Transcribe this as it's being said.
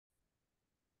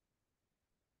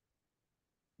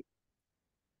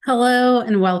Hello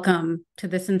and welcome to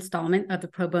this installment of the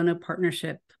Pro Bono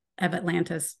Partnership of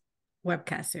Atlanta's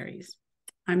webcast series.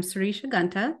 I'm Surisha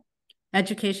Gunta,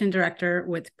 Education Director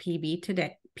with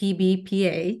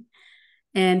PBPA,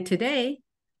 and today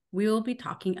we will be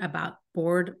talking about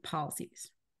board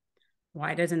policies.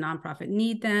 Why does a nonprofit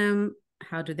need them?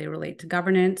 How do they relate to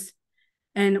governance?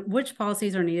 And which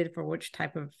policies are needed for which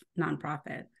type of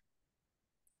nonprofit?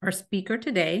 Our speaker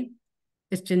today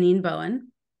is Janine Bowen,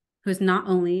 who's not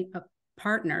only a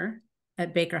partner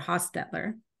at Baker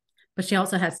Hostetler, but she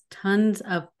also has tons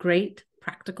of great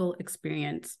practical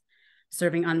experience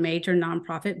serving on major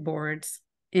nonprofit boards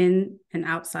in and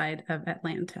outside of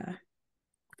Atlanta.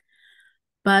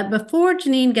 But before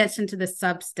Janine gets into the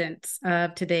substance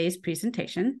of today's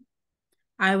presentation,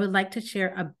 I would like to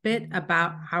share a bit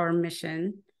about our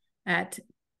mission at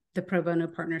the Pro Bono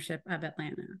Partnership of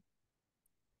Atlanta.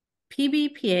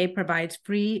 PBPA provides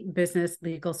free business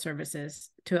legal services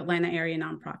to Atlanta area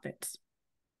nonprofits.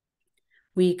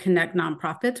 We connect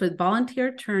nonprofits with volunteer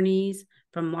attorneys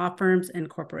from law firms and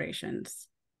corporations.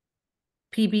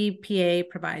 PBPA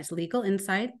provides legal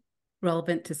insight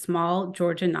relevant to small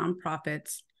Georgia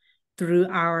nonprofits through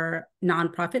our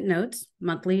nonprofit notes,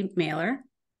 monthly mailer,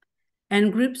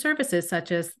 and group services such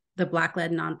as the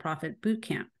Black-led Nonprofit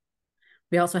Bootcamp.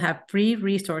 We also have free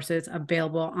resources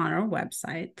available on our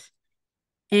website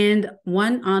and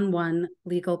one-on-one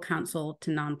legal counsel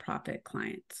to nonprofit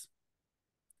clients.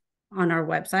 On our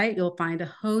website, you'll find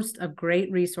a host of great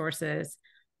resources,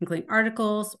 including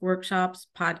articles, workshops,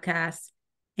 podcasts,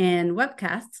 and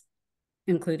webcasts,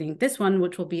 including this one,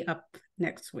 which will be up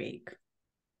next week.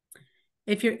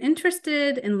 If you're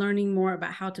interested in learning more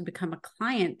about how to become a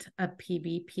client of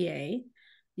PBPA,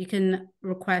 you can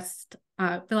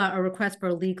fill out a request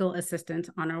for legal assistance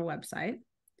on our website.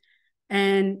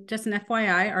 And just an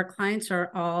FYI, our clients are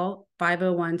all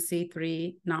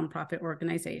 501c3 nonprofit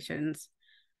organizations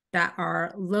that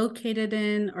are located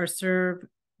in or serve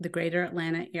the greater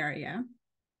Atlanta area.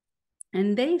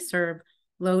 And they serve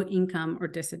low-income or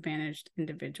disadvantaged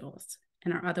individuals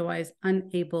and are otherwise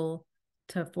unable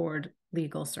to afford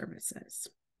legal services.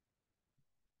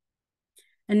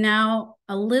 And now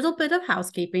a little bit of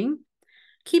housekeeping.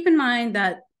 Keep in mind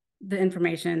that the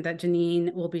information that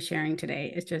Janine will be sharing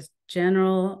today is just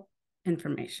general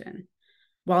information.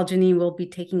 While Janine will be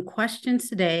taking questions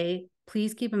today,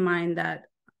 please keep in mind that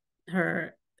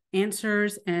her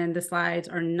answers and the slides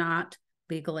are not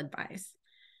legal advice.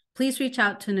 Please reach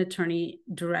out to an attorney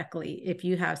directly if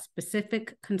you have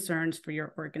specific concerns for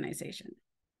your organization.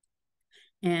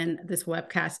 And this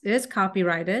webcast is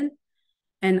copyrighted,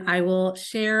 and I will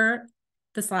share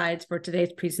the slides for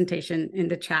today's presentation in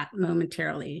the chat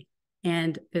momentarily.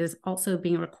 And it is also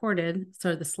being recorded,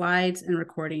 so the slides and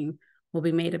recording will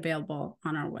be made available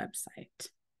on our website.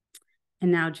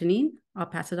 And now, Janine, I'll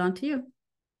pass it on to you.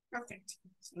 Perfect.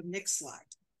 So next slide.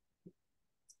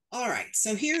 All right,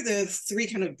 so here are the three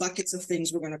kind of buckets of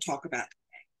things we're going to talk about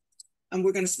today. And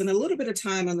we're going to spend a little bit of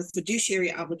time on the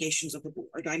fiduciary obligations of the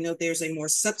board. I know there's a more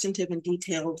substantive and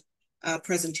detailed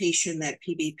presentation that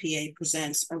PBPA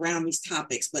presents around these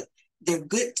topics, but they're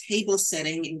good table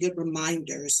setting and good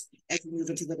reminders as we move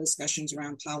into the discussions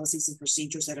around policies and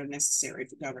procedures that are necessary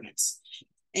for governance.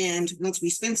 And once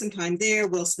we spend some time there,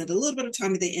 we'll spend a little bit of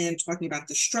time at the end talking about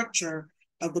the structure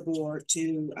of the board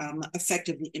to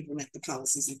effectively implement the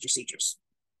policies and procedures.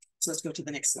 So let's go to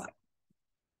the next slide.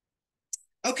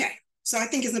 Okay, so I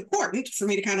think it's important for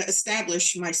me to kind of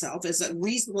establish myself as a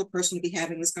reasonable person to be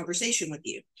having this conversation with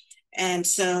you. And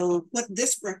so what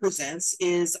this represents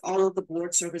is all of the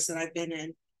board service that I've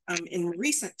been in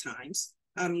recent times.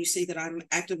 You see that I'm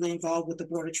actively involved with the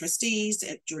Board of Trustees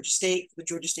at Georgia State, the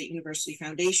Georgia State University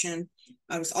Foundation.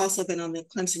 I was also been on the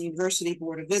Clemson University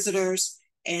Board of Visitors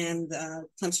and the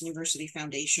Clemson University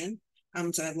Foundation.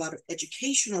 So I have a lot of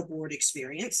educational board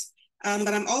experience, but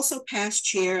I'm also past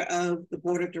chair of the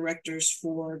Board of Directors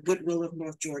for Goodwill of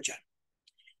North Georgia.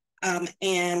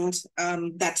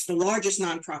 That's the largest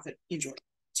nonprofit in Georgia,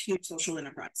 huge social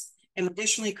enterprise. And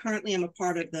additionally, currently I'm a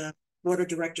part of the Board of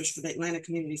Directors for the Atlanta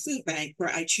Community Food Bank,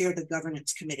 where I chair the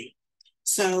governance committee.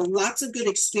 So lots of good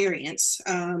experience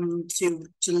to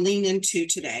lean into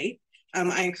today.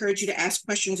 I encourage you to ask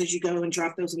questions as you go and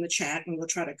drop those in the chat, and we'll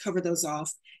try to cover those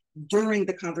off during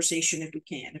the conversation if we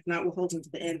can. If not, we'll hold them to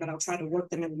the end, but I'll try to work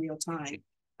them in real time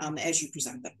as you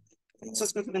present them. So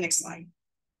let's go to the next slide.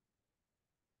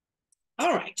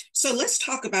 All right, so let's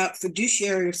talk about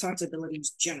fiduciary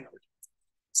responsibilities generally.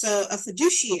 So a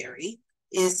fiduciary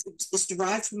is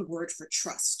derived from the word for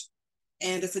trust.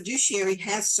 And a fiduciary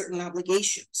has certain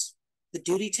obligations, the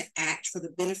duty to act for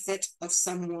the benefit of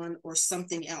someone or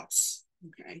something else,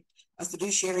 Okay. A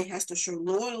fiduciary has to show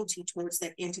loyalty towards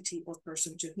that entity or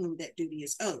person to whom that duty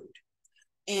is owed.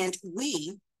 And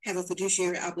we have a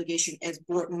fiduciary obligation as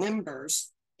board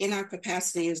members in our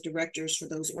capacity as directors for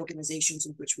those organizations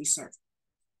in which we serve.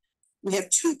 We have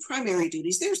two primary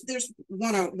duties. There's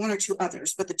one or two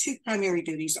others, but the two primary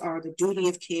duties are the duty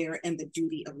of care and the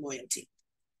duty of loyalty.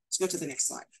 Let's go to the next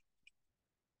slide.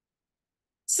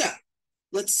 So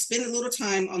let's spend a little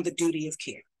time on the duty of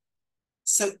care.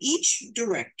 So each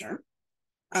director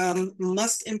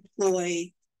must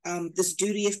employ this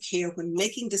duty of care when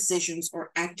making decisions or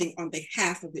acting on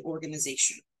behalf of the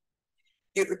organization.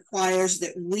 It requires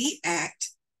that we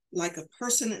act like a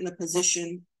person in a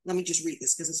position. Let me just read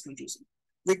this because it's confusing.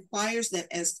 Requires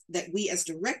that we as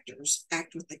directors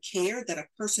act with the care that a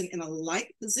person in a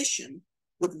like position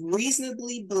would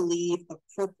reasonably believe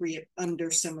appropriate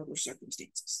under similar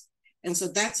circumstances. And so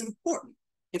that's important.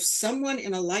 If someone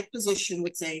in a like position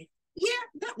would say, yeah,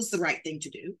 that was the right thing to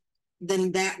do,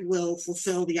 then that will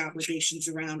fulfill the obligations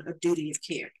around a duty of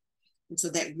care. And so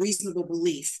that reasonable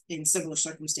belief in similar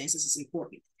circumstances is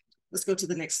important. Let's go to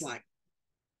the next slide.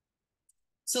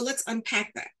 So let's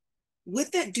unpack that.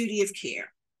 With that duty of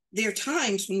care, there are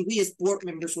times when we as board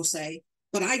members will say,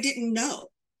 but I didn't know.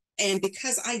 And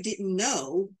because I didn't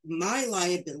know, my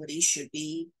liability should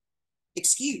be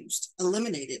excused,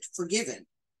 eliminated, forgiven.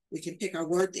 We can pick our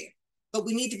word there. But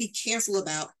we need to be careful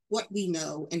about what we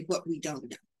know and what we don't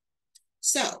know.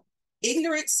 So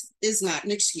ignorance is not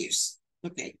an excuse.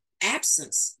 Okay.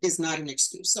 Absence is not an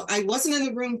excuse. So I wasn't in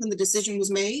the room when the decision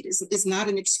was made is not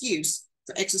an excuse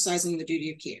for exercising the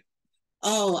duty of care.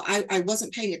 Oh, I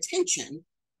wasn't paying attention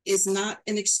is not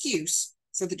an excuse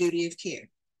for the duty of care.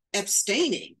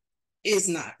 Abstaining is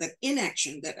not. That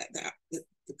inaction, the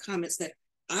comments that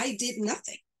I did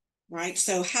nothing, right?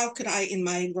 So how could I, in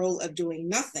my role of doing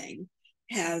nothing,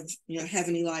 have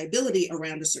any liability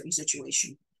around a certain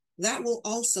situation? That will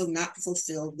also not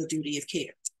fulfill the duty of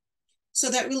care. So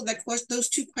those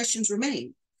two questions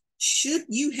remain. Should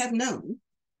you have known,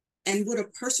 and would a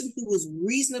person who was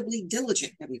reasonably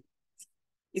diligent have known?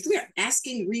 If we are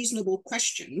asking reasonable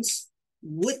questions,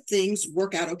 would things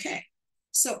work out okay?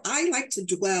 So I like to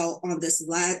dwell on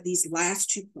these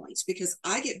last 2 points because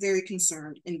I get very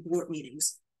concerned in board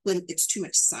meetings when it's too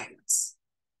much silence.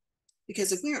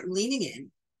 Because if we aren't leaning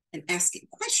in and asking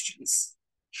questions,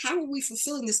 how are we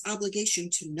fulfilling this obligation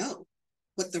to know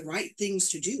what the right things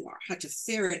to do are, how to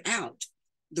ferret out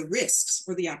the risks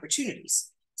or the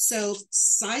opportunities? So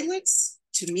silence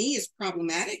to me is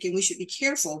problematic, and we should be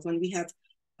careful when we have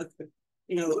a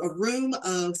room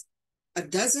of a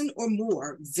dozen or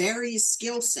more various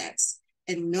skill sets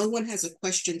and no one has a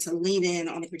question to lean in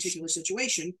on a particular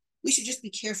situation. We should just be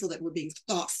careful that we're being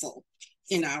thoughtful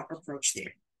in our approach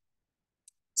there.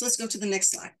 So let's go to the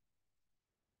next slide.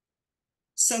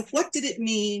 So what did it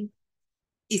mean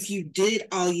if you did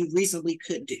all you reasonably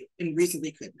could do and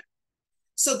reasonably could not?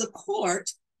 So the court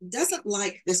doesn't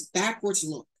like this backwards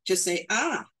look to say,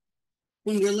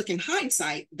 when we're looking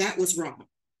hindsight, that was wrong.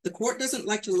 The court doesn't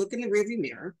like to look in the rearview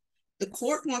mirror. The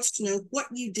court wants to know what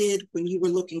you did when you were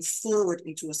looking forward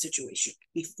into a situation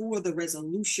before the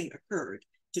resolution occurred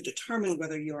to determine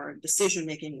whether your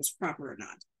decision-making was proper or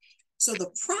not. So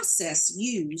the process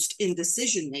used in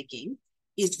decision-making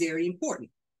is very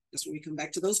important. That's where we come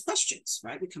back to those questions,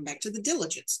 right? We come back to the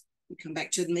diligence. We come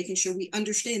back to making sure we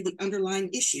understand the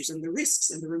underlying issues and the risks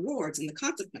and the rewards and the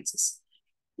consequences,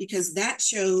 because that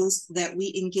shows that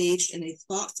we engaged in a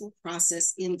thoughtful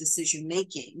process in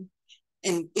decision-making.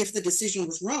 And if the decision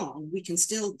was wrong, we can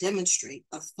still demonstrate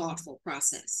a thoughtful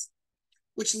process,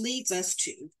 which leads us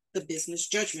to the business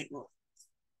judgment rule.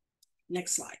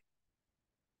 Next slide.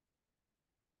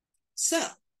 So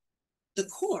the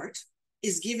court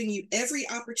is giving you every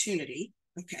opportunity,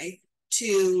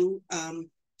 to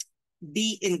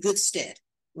be in good stead,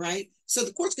 right? So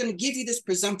the court's going to give you this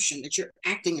presumption that you're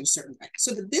acting in a certain way.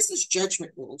 So the business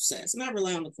judgment rule says, and I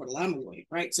rely on the court, I'm a lawyer,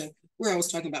 right? So we're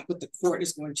always talking about what the court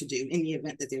is going to do in the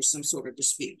event that there's some sort of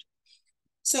dispute.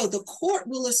 So the court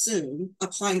will assume,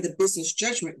 applying the business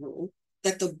judgment rule,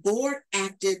 that the board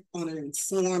acted on an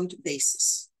informed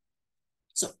basis.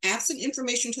 So absent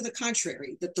information to the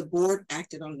contrary, that the board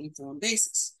acted on an informed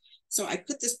basis. So I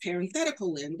put this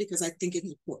parenthetical in because I think it's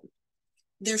important.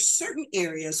 There's certain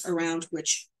areas around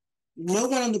which no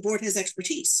one on the board has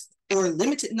expertise, or a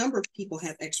limited number of people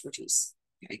have expertise,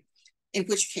 in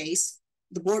which case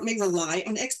the board may rely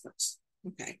on experts,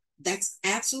 That's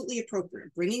absolutely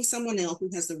appropriate. Bringing someone else who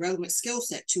has the relevant skill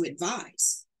set to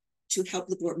advise, to help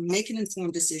the board make an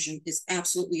informed decision is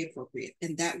absolutely appropriate.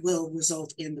 And that will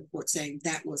result in the court saying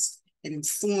that was an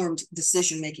informed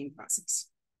decision-making process.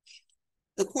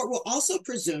 The court will also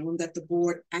presume that the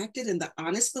board acted in the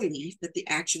honest belief that the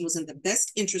action was in the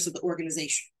best interest of the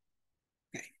organization.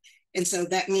 Okay. And so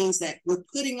that means that we're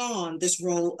putting on this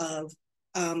role of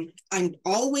I'm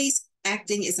always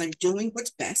acting as I'm doing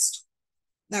what's best.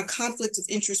 Now, conflict of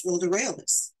interest will derail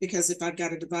this, because if I've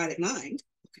got a divided mind,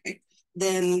 okay,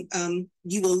 then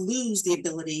you will lose the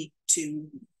ability to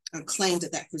claim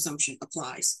that that presumption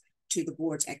applies to the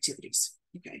board's activities.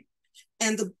 Okay.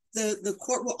 And the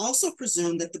court will also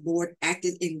presume that the board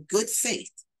acted in good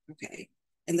faith, okay,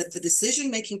 and that the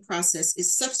decision-making process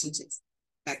is substantive.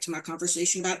 Back to my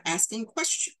conversation about asking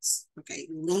questions, okay,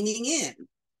 leaning in,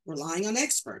 relying on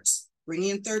experts, bringing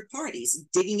in third parties,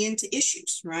 digging into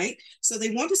issues, right? So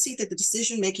they want to see that the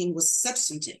decision-making was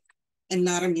substantive and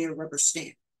not a mere rubber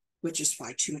stamp, which is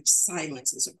why too much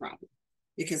silence is a problem,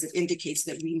 because it indicates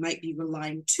that we might be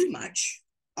relying too much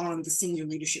on the senior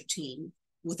leadership team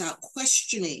without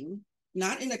questioning,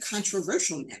 not in a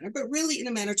controversial manner, but really in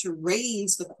a manner to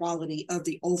raise the quality of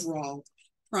the overall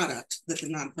product that the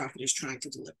nonprofit is trying to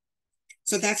deliver.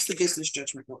 So that's the business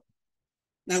judgment role.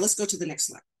 Now let's go to the next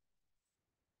slide.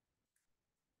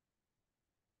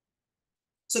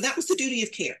 So that was the duty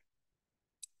of care.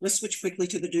 Let's switch quickly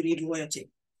to the duty of loyalty.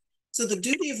 So the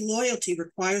duty of loyalty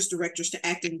requires directors to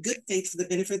act in good faith for the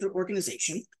benefit of their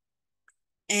organization.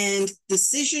 And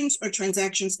decisions or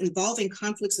transactions involving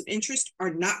conflicts of interest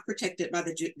are not protected by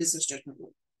the business judgment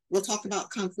rule. We'll talk about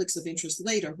conflicts of interest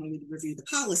later when we review the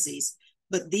policies,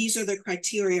 but these are the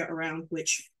criteria around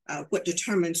which what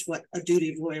determines what a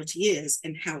duty of loyalty is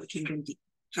and how it can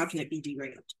be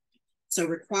derailed. So it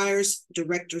requires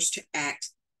directors to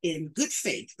act in good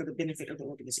faith for the benefit of the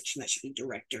organization. That should be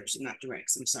directors and not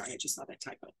directs. I'm sorry, I just saw that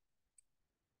typo.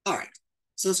 All right,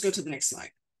 so let's go to the next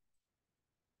slide.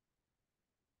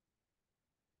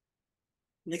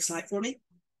 Next slide for me.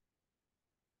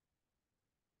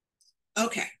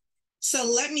 Okay, so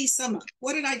let me sum up.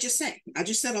 What did I just say? I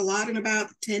just said a lot in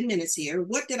about 10 minutes here.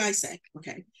 What did I say?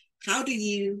 Okay, how do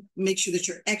you make sure that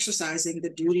you're exercising the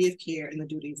duty of care and the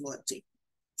duty of loyalty?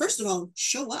 First of all,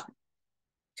 show up.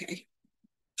 Okay,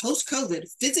 post-COVID,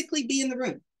 physically be in the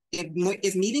room.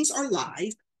 If meetings are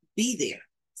live, be there.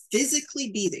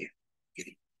 Physically be there.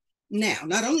 Okay. Now,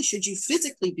 not only should you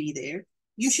physically be there,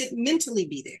 you should mentally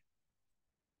be there.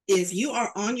 If you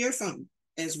are on your phone,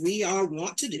 as we are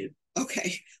wont to do,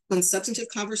 okay, when substantive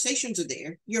conversations are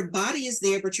there, your body is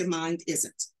there, but your mind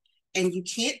isn't. And you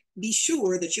can't be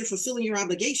sure that you're fulfilling your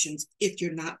obligations if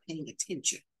you're not paying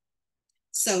attention.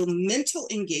 So mental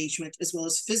engagement as well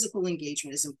as physical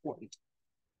engagement is important.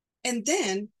 And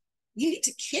then you need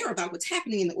to care about what's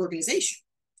happening in the organization.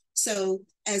 So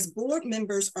as board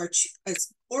members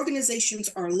as organizations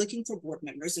are looking for board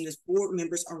members, and as board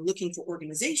members are looking for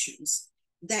organizations,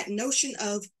 that notion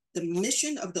of the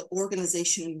mission of the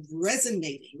organization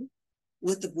resonating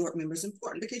with the board member is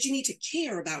important, because you need to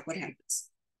care about what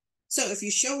happens. So if you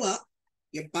show up,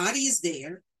 your body is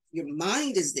there, your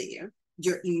mind is there,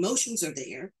 your emotions are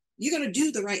there, you're going to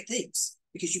do the right things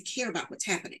because you care about what's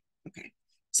happening. Okay.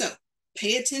 So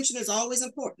pay attention is always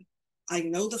important. I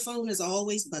know the phone is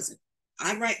always buzzing.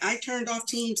 I turned off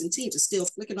Teams, and Teams is still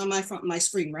flicking on my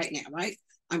screen right now, right?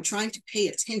 I'm trying to pay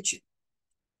attention.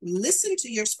 Listen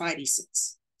to your spidey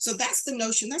sense. So that's the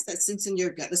notion, that's that sense in your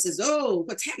gut that says, oh,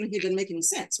 what's happening here doesn't make any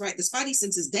sense, right? The spidey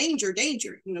sense is danger,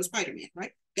 danger, Spider-Man,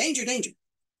 right? Danger, danger.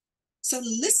 So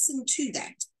listen to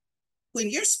that.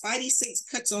 When your spidey sense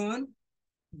cuts on,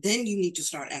 then you need to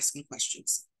start asking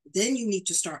questions. Then you need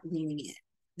to start leaning in.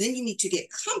 Then you need to get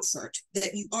comfort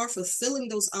that you are fulfilling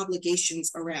those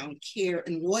obligations around care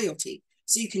and loyalty,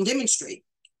 so you can demonstrate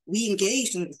we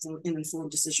engaged in an informed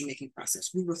decision-making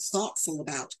process. We were thoughtful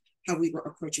about how we were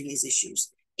approaching these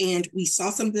issues. And we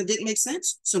saw something that didn't make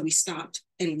sense, so we stopped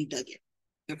and we dug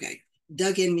in. Okay,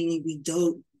 dug in meaning we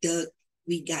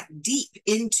got deep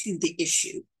into the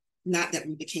issue, not that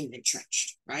we became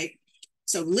entrenched, right?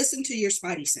 So listen to your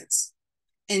spidey sense.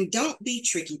 And don't be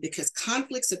tricky, because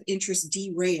conflicts of interest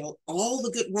derail all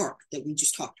the good work that we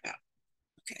just talked about.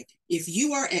 Okay, if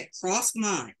you are at cross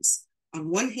minds, on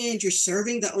one hand, you're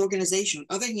serving the organization,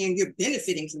 on the other hand, you're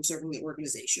benefiting from serving the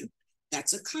organization,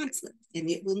 that's a conflict, and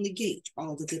it will negate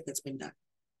all the good that's been done.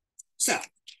 So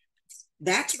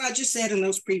that's what I just said in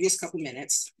those previous couple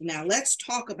minutes. Now let's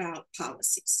talk about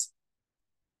policies.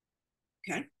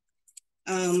 Okay,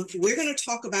 we're going to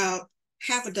talk about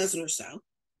half a dozen or so.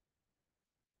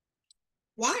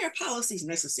 Why are policies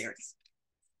necessary?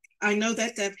 I know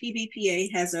that the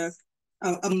PBPA has a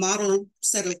model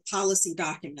set of policy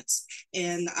documents,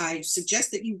 and I suggest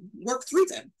that you work through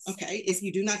them, okay, if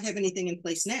you do not have anything in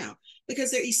place now, because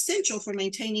they're essential for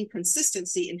maintaining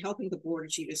consistency in helping the board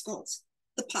achieve its goals.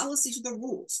 The policies are the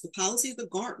rules. The policies are the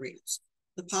guardrails.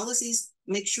 The policies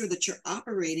make sure that you're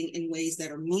operating in ways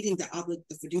that are meeting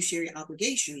the fiduciary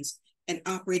obligations and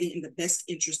operating in the best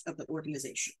interest of the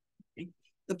organization. Okay?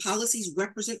 The policies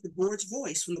represent the board's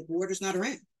voice when the board is not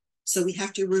around. So we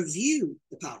have to review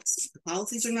the policies. The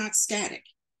policies are not static.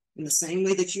 In the same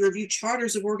way that you review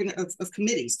charters of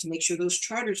committees to make sure those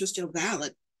charters are still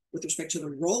valid with respect to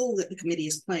the role that the committee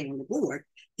is playing on the board,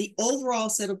 the overall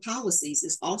set of policies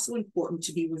is also important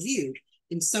to be reviewed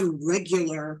in some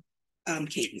regular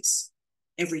cadence.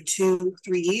 Every 2-3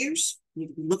 years, you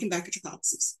need to be looking back at your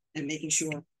policies and making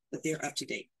sure that they're up to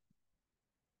date.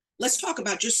 Let's talk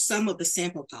about just some of the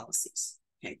sample policies.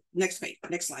 Okay, next page,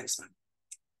 next slide is fine.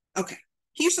 Okay,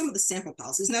 here's some of the sample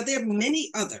policies. Now, there are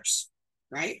many others,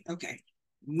 right? Okay,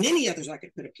 many others I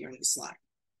could put up here on this slide,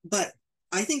 but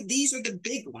I think these are the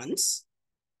big ones.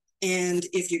 And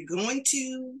if you're going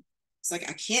to, it's like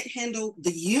I can't handle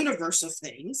the universe of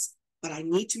things, but I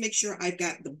need to make sure I've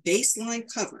got the baseline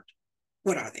covered.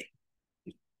 What are they?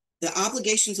 The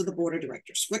obligations of the board of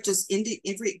directors. What does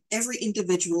every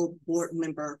individual board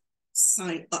member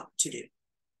sign up to do?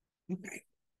 Okay.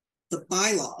 The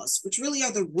bylaws, which really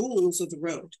are the rules of the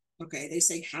road. Okay. They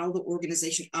say how the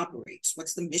organization operates.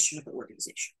 What's the mission of the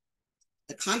organization?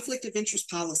 The conflict of interest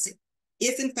policy.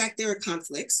 If in fact there are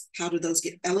conflicts, how do those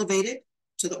get elevated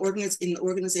to the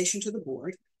organization to the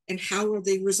board, and how are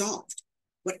they resolved?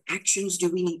 What actions do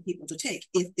we need people to take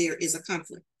if there is a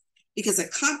conflict? Because a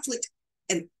conflict,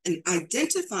 an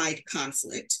identified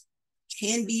conflict,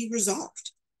 can be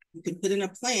resolved. You can put in a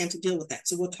plan to deal with that.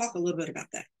 So we'll talk a little bit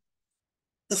about that.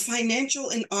 The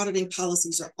financial and auditing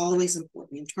policies are always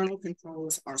important. Internal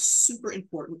controls are super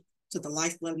important to the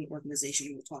lifeblood of the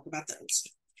organization. We'll talk about those.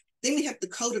 Then we have the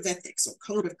code of ethics or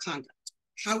code of conduct.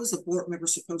 How is a board member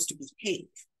supposed to behave?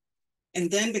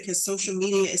 And then because social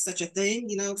media is such a thing,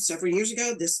 several years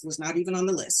ago, this was not even on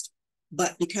the list.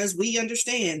 But because we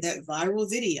understand that viral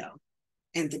video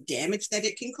and the damage that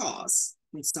it can cause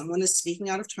when someone is speaking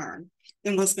out of turn,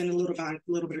 then we'll spend a little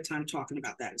bit of time talking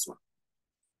about that as well.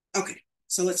 Okay,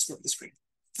 so let's flip the screen.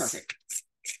 Perfect.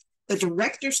 The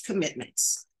director's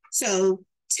commitments. So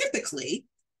typically,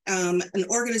 an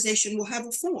organization will have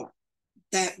a form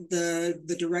that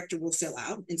the director will fill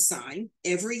out and sign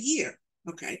every year.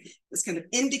 Okay, it's kind of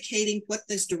indicating what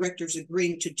this director is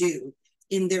agreeing to do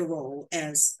in their role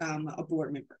as a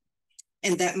board member.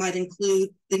 And that might include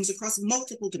things across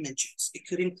multiple dimensions. It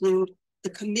could include the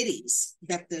committees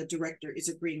that the director is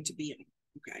agreeing to be in.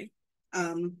 Okay,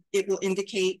 it will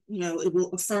indicate, it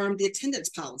will affirm the attendance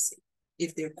policy.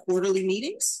 If they're quarterly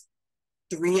meetings,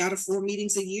 3 out of 4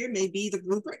 meetings a year may be the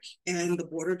rubric, and the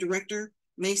board of director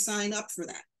may sign up for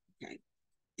that. Okay,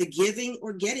 the giving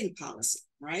or getting policy,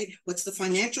 right? What's the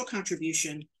financial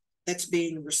contribution that's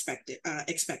being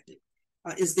expected?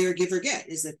 Is there a give or get?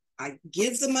 Is it I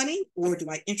give the money, or do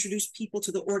I introduce people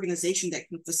to the organization that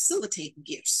can facilitate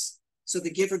gifts? So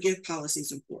the give or give policy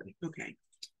is important. Okay,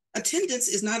 attendance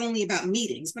is not only about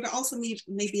meetings, but it also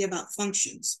may be about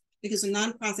functions, because a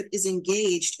nonprofit is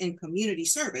engaged in community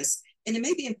service. And it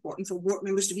may be important for board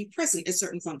members to be present at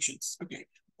certain functions, okay?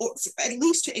 Or at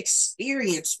least to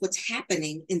experience what's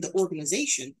happening in the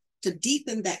organization to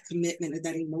deepen that commitment and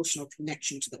that emotional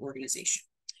connection to the organization.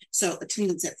 So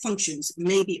attendance at functions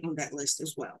may be on that list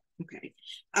as well, okay?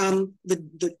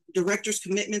 The director's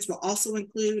commitments will also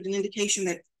include an indication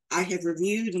that I have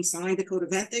reviewed and signed the code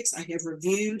of ethics. I have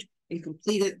reviewed and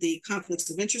completed the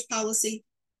conflicts of interest policy,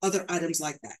 other items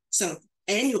like that. So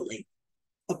annually,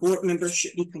 a board member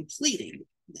should be completing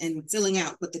and filling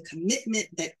out what the commitment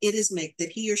that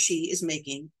that he or she is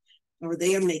making, or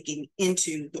they are making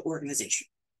into the organization.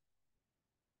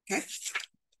 Okay.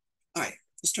 All right,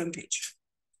 let's turn the page.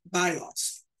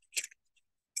 Bylaws.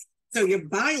 So your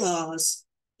bylaws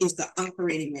is the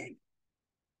operating manual.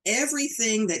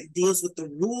 Everything that deals with the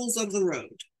rules of the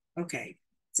road, okay,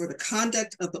 for the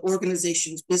conduct of the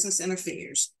organization's business and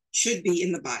affairs should be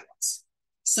in the bylaws.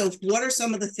 So what are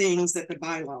some of the things that the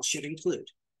bylaws should include?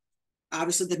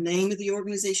 Obviously, the name of the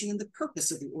organization and the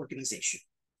purpose of the organization,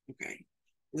 okay?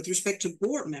 With respect to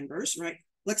board members, right?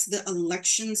 What's the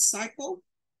election cycle?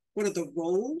 What are the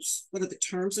roles? What are the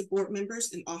terms of board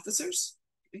members and officers?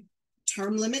 Okay.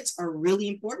 Term limits are really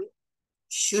important,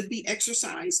 should be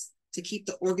exercised to keep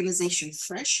the organization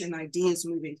fresh and ideas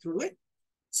moving through it.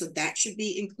 So that should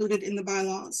be included in the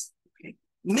bylaws. Okay.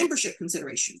 Membership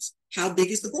considerations. How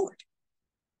big is the board?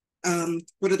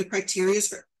 What are the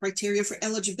criteria for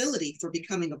eligibility for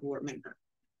becoming a board member?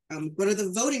 What are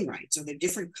the voting rights? Are there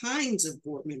different kinds of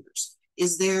board members?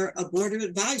 Is there a board of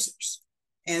advisors,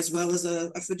 as well as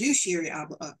a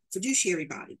fiduciary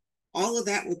body? All of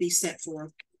that will be set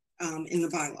forth in the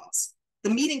bylaws. The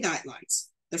meeting guidelines,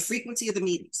 the frequency of the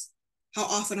meetings. How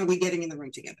often are we getting in the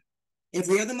room together?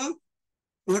 Every other month,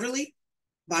 quarterly,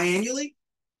 biannually,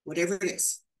 whatever it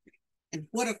is. And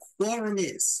what a quorum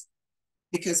is.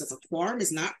 Because if a quorum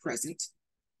is not present,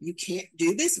 you can't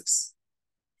do business.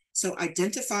 So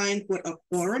identifying what a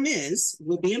quorum is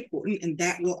will be important, and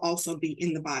that will also be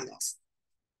in the bylaws.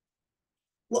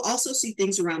 We'll also see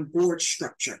things around board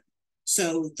structure.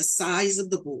 So the size of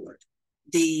the board,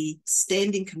 the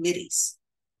standing committees,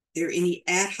 there are any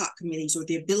ad hoc committees or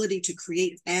the ability to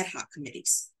create ad hoc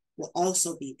committees will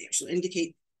also be there. So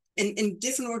indicate, and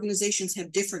different organizations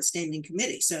have different standing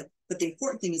committees. So, but the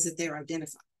important thing is that they're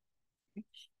identified.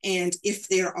 And if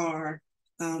there are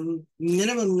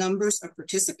minimum numbers of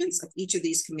participants of each of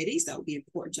these committees, that will be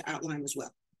important to outline as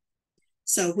well.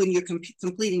 So when you're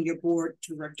completing your board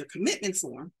director commitment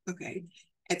form, okay,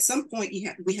 at some point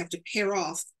we have to pair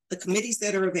off the committees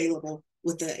that are available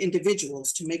with the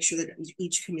individuals to make sure that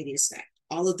each committee is staffed.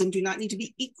 All of them do not need to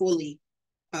be equally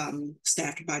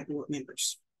staffed by board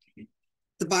members.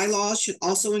 The bylaws should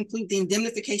also include the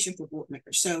indemnification for board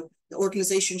members. So the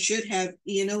organization should have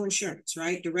E&O insurance,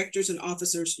 right? Directors and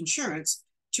officers insurance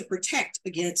to protect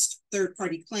against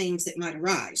third-party claims that might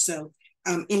arise. So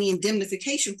any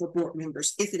indemnification for board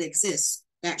members, if it exists,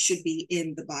 that should be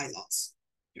in the bylaws.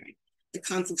 Right? The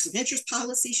conflicts of interest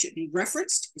policy should be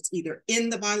referenced. It's either in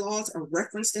the bylaws or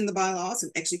referenced in the bylaws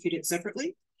and executed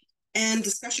separately. And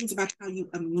discussions about how you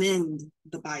amend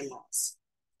the bylaws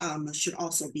should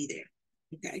also be there.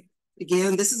 Okay.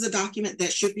 Again, this is a document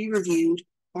that should be reviewed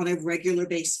on a regular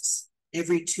basis.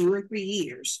 Every 2 or 3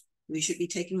 years, we should be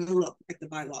taking a look at the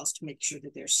bylaws to make sure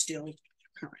that they're still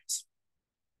current.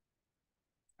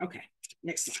 Okay,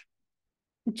 next slide.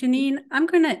 Janine, I'm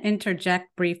going to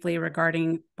interject briefly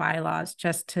regarding bylaws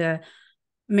just to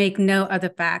make note of the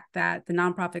fact that the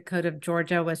Nonprofit Code of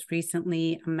Georgia was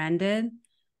recently amended.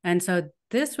 And so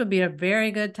this would be a very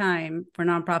good time for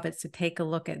nonprofits to take a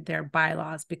look at their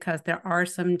bylaws, because there are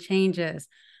some changes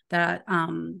that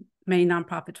many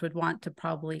nonprofits would want to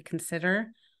probably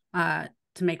consider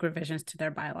to make revisions to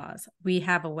their bylaws. We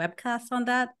have a webcast on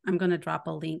that. I'm going to drop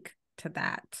a link to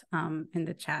that in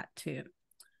the chat too.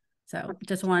 So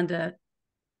just wanted to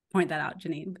point that out,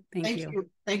 Janine. Thank you.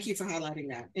 Thank you for highlighting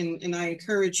that. And I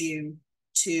encourage you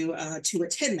to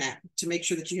attend that to make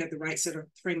sure that you have the right sort of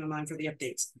frame of mind for the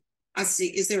updates. I see,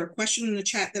 is there a question in the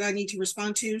chat that I need to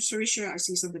respond to, Sarisha? I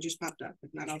see something just popped up. If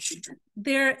not, I'll shoot it.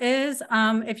 There is,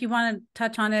 if you want to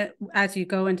touch on it as you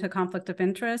go into conflict of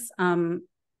interest,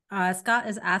 Scott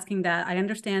is asking that I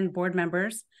understand board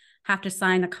members have to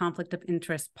sign a conflict of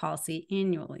interest policy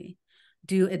annually.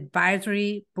 Do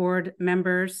advisory board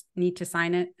members need to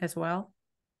sign it as well?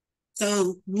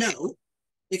 So no,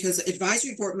 because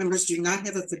advisory board members do not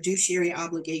have a fiduciary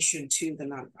obligation to the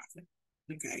nonprofit.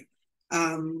 Okay.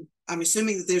 I'm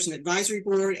assuming that there's an advisory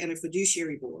board and a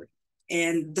fiduciary board,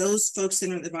 and those folks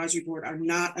in an advisory board are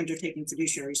not undertaking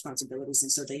fiduciary responsibilities,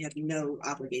 and so they have no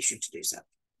obligation to do so.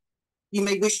 You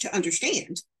may wish to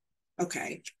understand,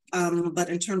 okay, but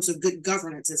in terms of good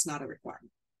governance, it's not a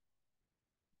requirement.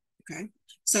 Okay,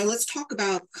 so let's talk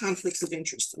about conflicts of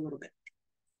interest a little bit.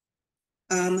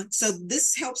 So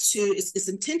this helps to, it's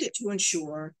intended to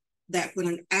ensure that when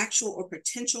an actual or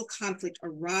potential conflict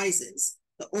arises,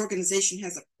 the organization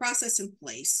has a process in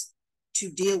place to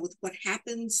deal with what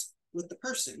happens with the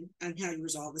person and how you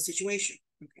resolve the situation.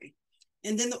 Okay,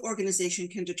 and then the organization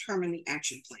can determine the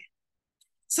action plan.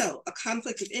 So a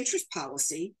conflict of interest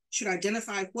policy should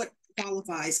identify what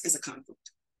qualifies as a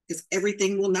conflict, because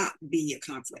everything will not be a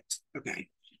conflict. Okay,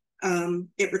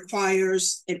 it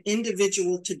requires an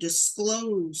individual to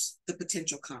disclose the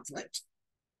potential conflict,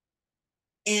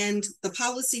 and the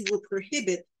policy will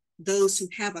prohibit those who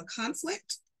have a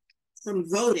conflict from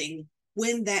voting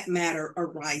when that matter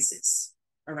arises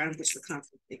around which the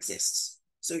conflict exists.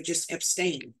 So just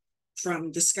abstain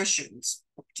from discussions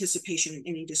or participation in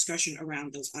any discussion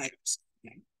around those items.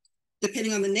 Okay.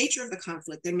 Depending on the nature of the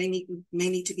conflict, there may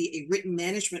need to be a written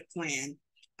management plan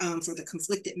for the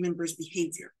conflicted member's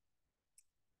behavior.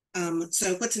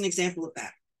 So what's an example of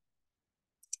that?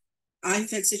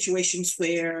 I've had situations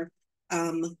where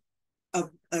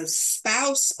a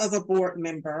spouse of a board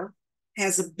member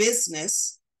has a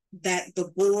business that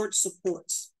the board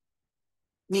supports.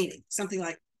 Meaning something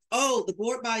like, oh, the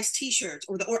board buys t-shirts,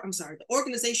 or the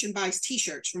organization buys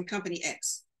t-shirts from company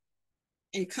X.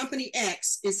 And company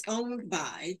X is owned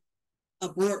by a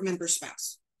board member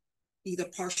spouse, either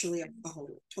partially or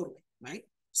whole, totally, right?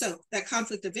 So that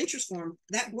conflict of interest form,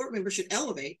 that board member should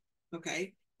elevate,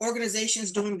 okay?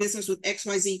 Organizations doing business with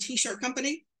XYZ t-shirt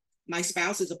company, my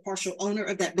spouse is a partial owner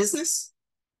of that business.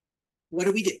 What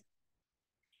do we do?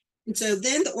 And so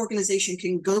then the organization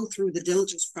can go through the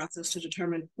diligence process to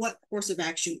determine what course of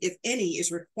action, if any,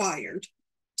 is required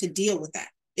to deal with that.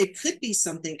 It could be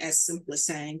something as simple as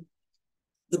saying,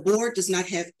 the board does not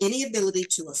have any ability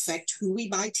to affect who we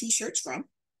buy t-shirts from.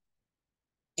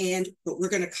 But we're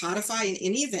going to codify in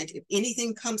any event, if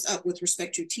anything comes up with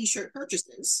respect to t-shirt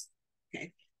purchases,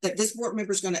 okay, that this board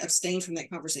member is going to abstain from that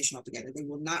conversation altogether. They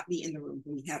will not be in the room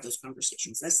when we have those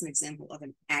conversations. That's an example of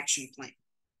an action plan.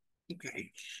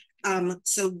 Okay.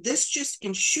 So this just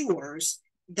ensures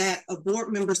that a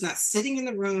board member is not sitting in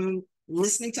the room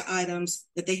listening to items,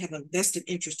 that they have a vested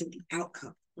interest in the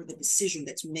outcome or the decision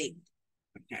that's made.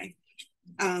 Okay.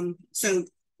 So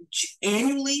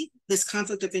annually, this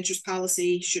conflict of interest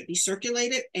policy should be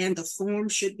circulated and the form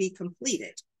should be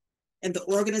completed. And the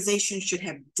organization should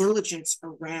have diligence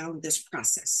around this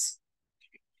process.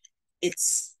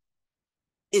 It's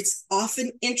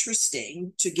often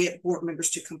interesting to get board members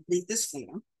to complete this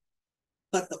form,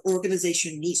 but the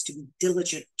organization needs to be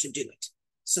diligent to do it.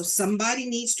 So somebody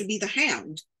needs to be the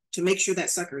hound to make sure that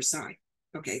sucker is signed,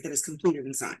 okay, that is completed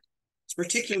and signed. It's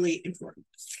particularly important.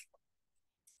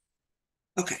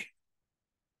 Okay.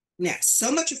 Now,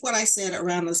 so much of what I said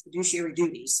around those fiduciary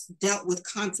duties dealt with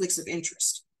conflicts of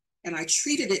interest. And I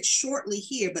treated it shortly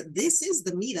here, but this is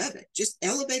the meat of it, just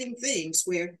elevating things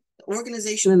where the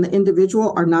organization and the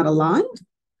individual are not aligned,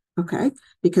 okay,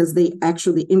 because the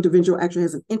individual actually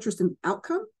has an interest in the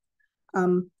outcome.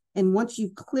 And once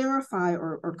you clarify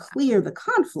or clear the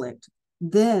conflict,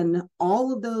 then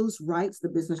all of those rights, the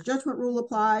business judgment rule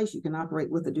applies. You can operate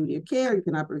with a duty of care, you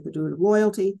can operate with a duty of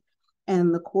loyalty,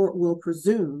 and the court will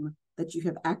presume that you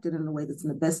have acted in a way that's in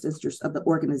the best interest of the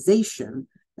organization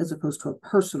as opposed to a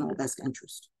personal best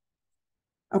interest.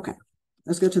 Okay,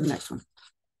 let's go to the next one.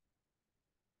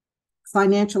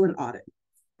 Financial and audit.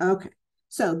 Okay,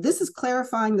 so this is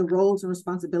clarifying the roles and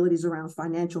responsibilities around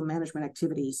financial management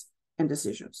activities and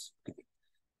decisions. Okay.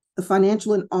 The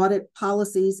financial and audit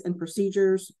policies and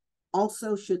procedures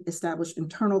also should establish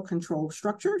internal control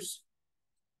structures.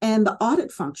 And the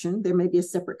audit function, there may be a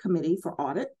separate committee for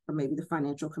audit, or maybe the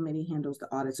financial committee handles the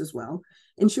audits as well,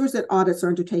 ensures that audits are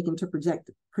undertaken to protect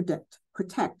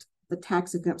the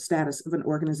tax-exempt status of an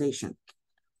organization.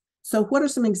 So what are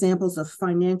some examples of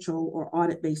financial or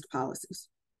audit-based policies?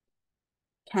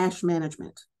 Cash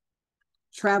management,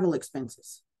 travel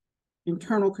expenses,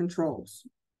 internal controls,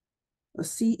 a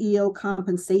CEO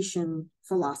compensation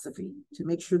philosophy to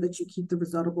make sure that you keep the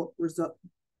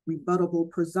rebuttable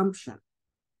presumption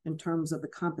in terms of the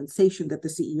compensation that the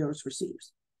CEO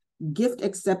receives, gift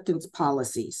acceptance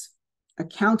policies,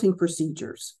 accounting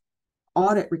procedures,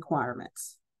 audit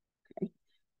requirements. Okay.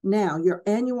 Now, your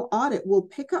annual audit will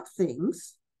pick up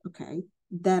things, okay,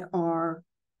 that are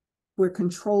where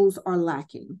controls are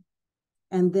lacking.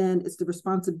 And then it's the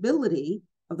responsibility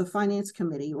of the finance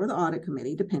committee or the audit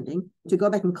committee, depending, to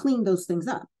go back and clean those things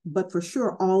up. But for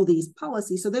sure, all these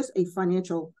policies, so there's a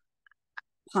financial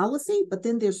policy, but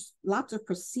then there's lots of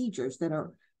procedures that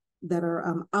are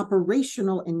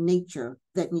operational in nature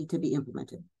that need to be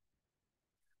implemented.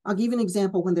 I'll give you an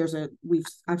example when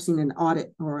I've seen an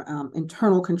audit or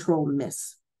internal control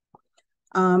miss.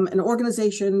 An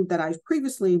organization that I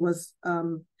previously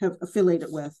have affiliated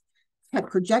with had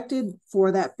projected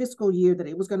for that fiscal year that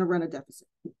it was going to run a deficit.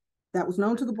 That was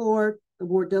known to the board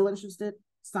diligenced it,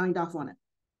 signed off on it.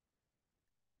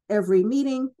 Every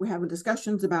meeting, we're having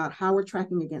discussions about how we're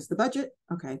tracking against the budget,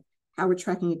 okay, how we're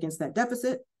tracking against that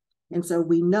deficit. And so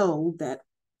we know that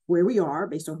where we are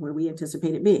based on where we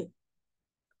anticipate it being.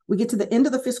 We get to the end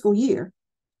of the fiscal year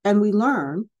and we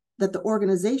learn that the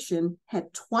organization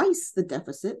had twice the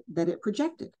deficit that it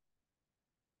projected.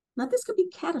 Now, this could be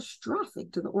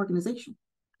catastrophic to the organization.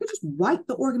 It just wiped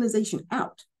the organization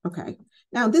out, okay?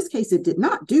 Now, in this case, it did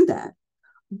not do that.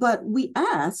 But we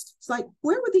asked, it's like,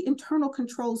 where were the internal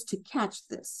controls to catch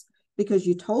this? Because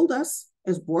you told us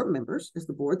as board members, as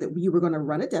the board, that we were going to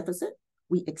run a deficit.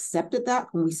 We accepted that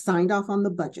when we signed off on the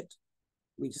budget.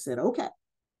 We just said, okay,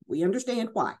 we understand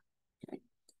why. Okay.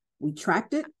 We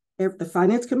tracked it. The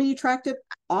finance committee tracked it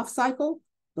off cycle.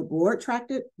 The board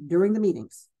tracked it during the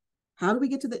meetings. How do we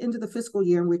get to the end of the fiscal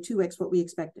year and we're 2x what we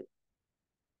expected?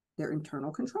 They're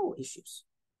internal control issues.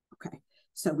 Okay.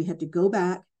 So we had to go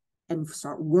back and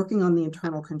start working on the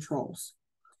internal controls.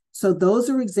 So those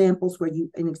are examples where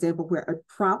a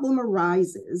problem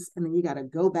arises, and then you got to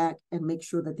go back and make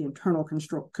sure that the internal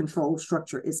control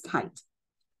structure is tight.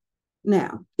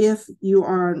 Now, if you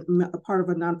are a part of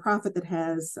a nonprofit that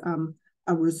has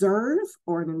a reserve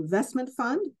or an investment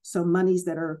fund, so monies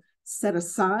that are set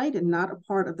aside and not a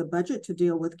part of the budget to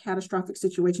deal with catastrophic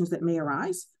situations that may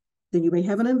arise, Then you may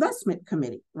have an investment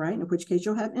committee, right? In which case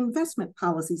you'll have investment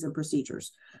policies and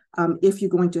procedures if you're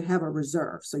going to have a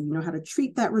reserve. So you know how to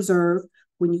treat that reserve,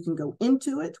 when you can go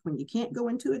into it, when you can't go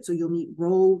into it. So you'll need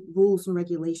rules and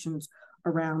regulations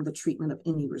around the treatment of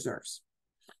any reserves.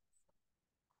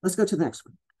 Let's go to the next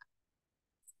one.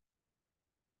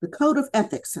 The code of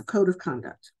ethics, a code of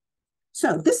conduct.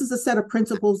 So this is a set of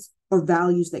principles or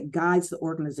values that guides the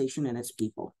organization and its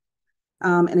people.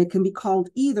 And it can be called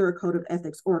either a code of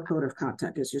ethics or a code of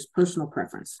conduct. It's just personal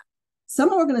preference.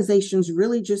 Some organizations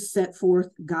really just set forth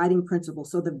guiding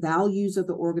principles. So the values of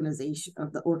the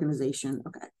organization,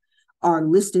 okay, are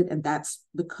listed, and that's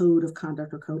the code of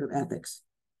conduct or code of ethics.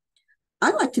 I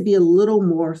like to be a little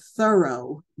more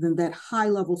thorough than that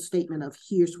high-level statement of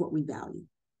here's what we value,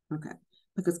 okay?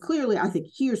 Because clearly I think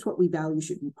here's what we value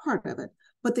should be part of it,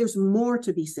 but there's more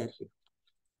to be said here.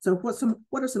 So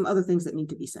what are some other things that need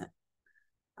to be said?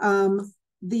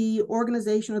 The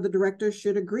organization or the director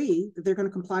should agree that they're going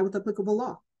to comply with applicable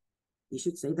law. You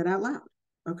should say that out loud,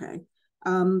 okay?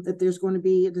 That there's going to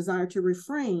be a desire to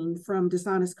refrain from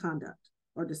dishonest conduct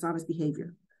or dishonest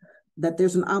behavior, that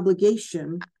there's an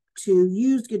obligation to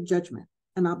use good judgment,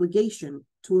 an obligation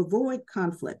to avoid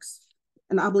conflicts,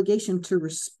 an obligation to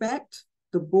respect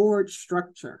the board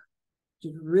structure,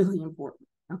 which is really important,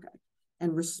 okay?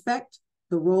 And respect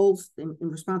the roles and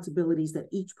responsibilities that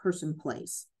each person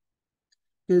plays.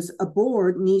 Because a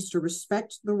board needs to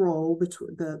respect the role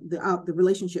between the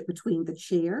relationship between the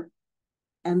chair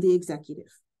and the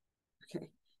executive, okay?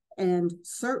 And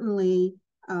certainly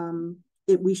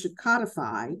we should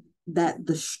codify that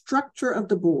the structure of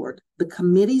the board, the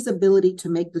committee's ability to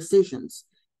make decisions,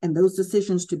 and those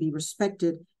decisions to be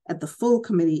respected at the full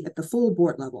committee, at the full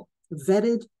board level,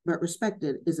 vetted but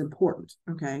respected, is important,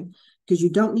 okay? Because you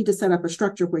don't need to set up a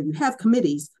structure where you have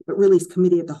committees, but really it's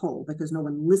committee of the whole, because no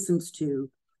one listens to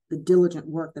the diligent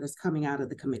work that is coming out of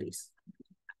the committees.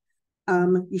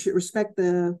 You should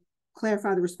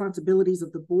clarify the responsibilities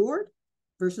of the board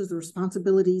versus the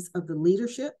responsibilities of the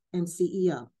leadership and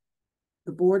CEO.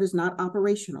 The board is not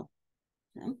operational,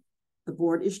 okay? The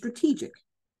board is strategic.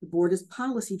 The board is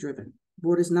policy driven. The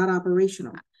board is not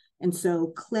operational. And so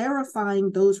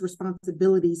clarifying those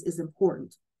responsibilities is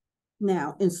important.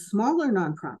 Now, in smaller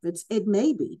nonprofits, it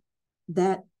may be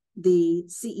that the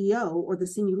CEO or the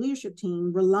senior leadership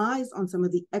team relies on some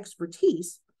of the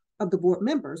expertise of the board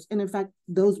members. And in fact,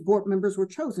 those board members were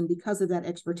chosen because of that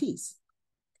expertise.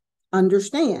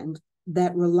 Understand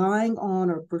that relying on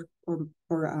or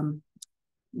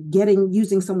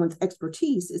using someone's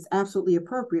expertise is absolutely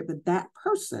appropriate, but that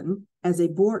person as a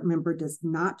board member does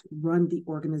not run the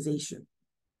organization.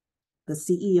 The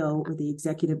CEO or the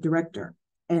executive director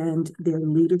and their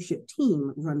leadership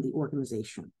team run the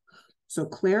organization. So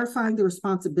clarifying the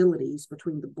responsibilities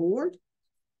between the board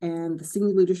and the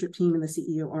senior leadership team and the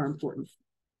CEO are important.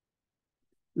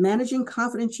 Managing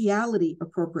confidentiality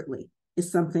appropriately is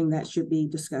something that should be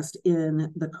discussed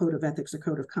in the code of ethics or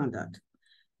code of conduct.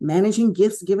 Managing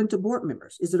gifts given to board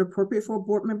members. Is it appropriate for a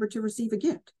board member to receive a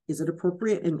gift? Is it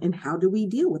appropriate, and how do we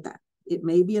deal with that? It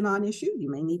may be a non-issue. You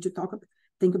may need to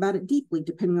think about it deeply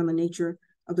depending on the nature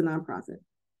of the nonprofit.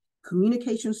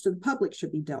 Communications to the public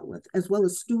should be dealt with, as well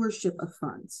as stewardship of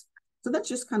funds. So that's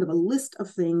just kind of a list of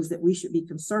things that we should be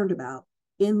concerned about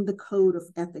in the code of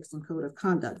ethics and code of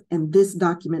conduct. And this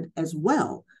document as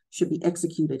well should be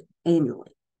executed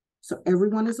annually. So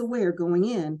everyone is aware going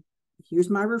in, here's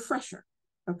my refresher,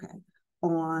 okay,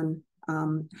 on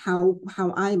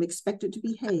how I'm expected to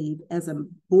behave as a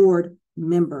board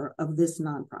member of this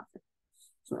nonprofit.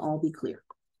 So all be clear.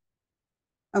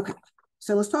 Okay,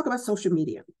 so let's talk about social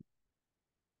media.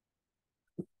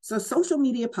 So social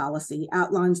media policy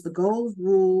outlines the goals,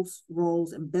 rules,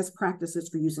 roles, and best practices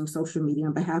for using social media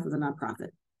on behalf of the nonprofit,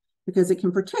 because it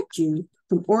can protect you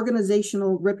from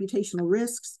organizational, reputational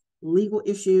risks, legal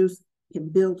issues, can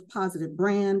build positive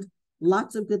brand.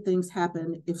 Lots of good things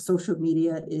happen if social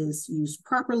media is used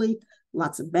properly.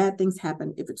 Lots of bad things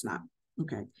happen if it's not,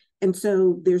 okay? And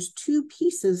so there's two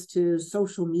pieces to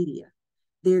social media.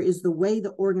 There is the way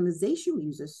the organization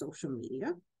uses social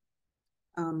media,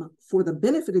 for the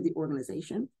benefit of the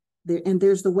organization, and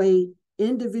there's the way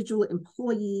individual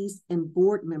employees and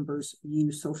board members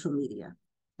use social media.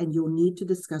 And you'll need to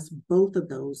discuss both of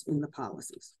those in the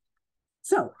policies.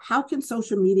 So how can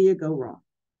social media go wrong?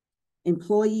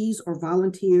 Employees or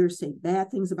volunteers say bad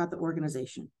things about the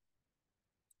organization.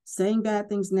 Saying bad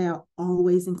things now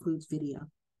always includes video.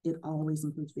 It always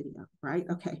includes video, right?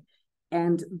 Okay.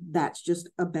 And that's just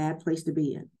a bad place to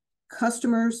be in.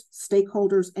 Customers,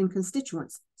 stakeholders, and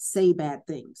constituents say bad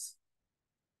things.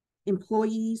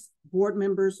 Employees, board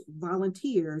members,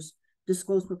 volunteers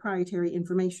disclose proprietary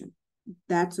information.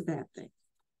 That's a bad thing.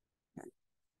 Okay.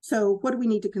 So what do we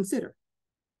need to consider?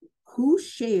 Who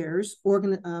shares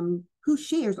on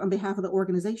behalf of the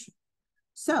organization?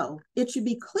 So it should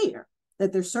be clear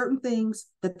that there's certain things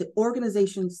that the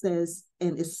organization says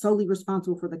and is solely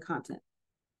responsible for the content.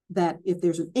 That if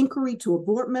there's an inquiry to a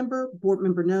board member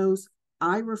knows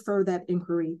I refer that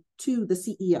inquiry to the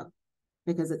CEO,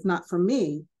 because it's not for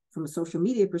me from a social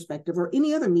media perspective or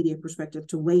any other media perspective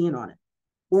to weigh in on it.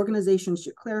 Organizations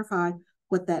should clarify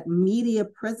what that media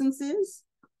presence is,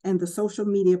 and the social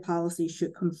media policy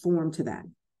should conform to that.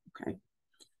 Okay.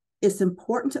 It's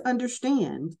important to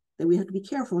understand that we have to be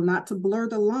careful not to blur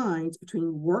the lines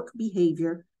between work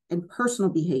behavior and personal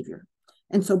behavior.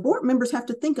 And so board members have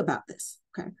to think about this.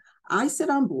 Okay. I sit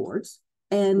on boards,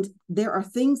 and there are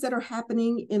things that are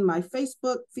happening in my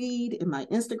Facebook feed, in my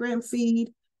Instagram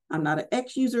feed. I'm not an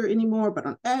X user anymore, but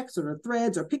on X or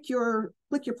Threads or pick your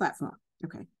platform.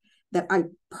 Okay. That I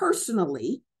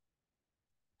personally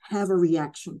have a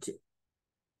reaction to.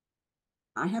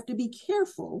 I have to be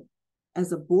careful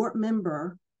as a board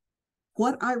member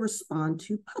what I respond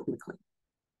to publicly.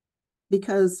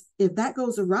 Because if that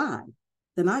goes awry,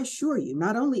 then I assure you,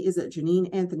 not only is it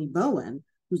Janine Anthony Bowen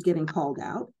who's getting called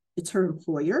out, it's her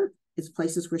employer, it's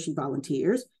places where she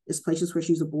volunteers, it's places where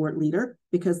she's a board leader,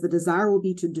 because the desire will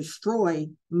be to destroy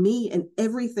me and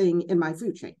everything in my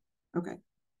food chain. Okay.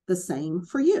 The same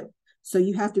for you. So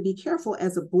you have to be careful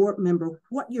as a board member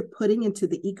what you're putting into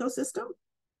the ecosystem,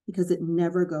 because it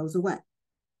never goes away.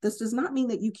 This does not mean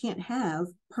that you can't have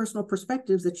personal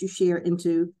perspectives that you share in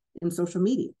social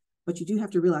media, but you do have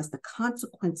to realize the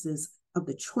consequences of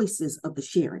the choices of the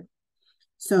sharing.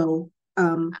 So,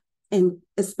 and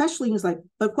especially it's like,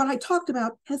 but what I talked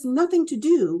about has nothing to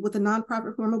do with the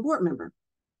nonprofit who I'm a board member.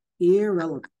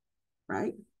 Irrelevant,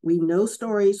 right? We know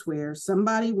stories where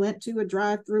somebody went to a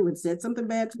drive-through and said something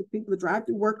bad to the people, the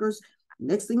drive-through workers.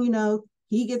 Next thing you know,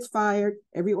 he gets fired.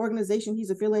 Every organization he's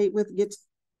affiliated with gets,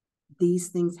 these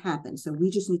things happen. So we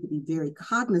just need to be very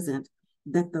cognizant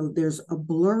that there's a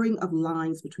blurring of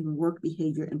lines between work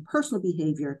behavior and personal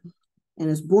behavior. And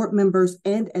as board members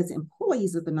and as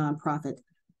employees of the nonprofit,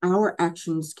 our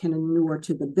actions can inure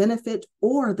to the benefit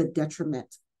or the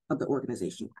detriment of the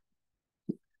organization.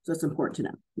 So it's important to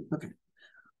know. Okay.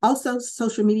 Also,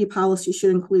 social media policy should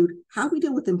include how we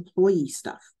deal with employee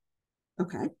stuff.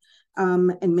 Okay.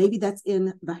 And maybe that's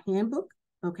in the handbook.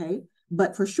 Okay.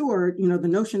 But for sure, the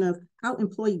notion of how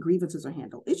employee grievances are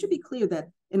handled. It should be clear that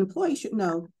an employee should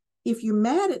know if you're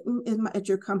mad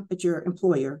at your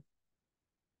employer,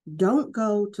 don't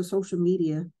go to social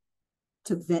media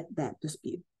to vet that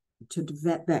dispute, to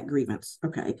vet that grievance.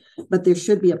 Okay. But there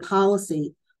should be a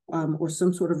policy or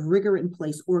some sort of rigor in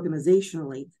place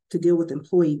organizationally to deal with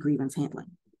employee grievance handling.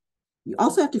 You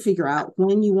also have to figure out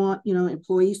when you want,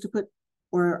 employees to put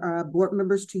or board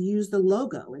members to use the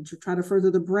logo and to try to further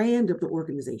the brand of the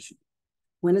organization.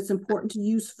 When it's important to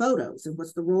use photos and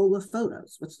what's the role of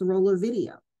photos, what's the role of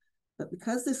video. But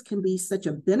because this can be such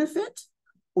a benefit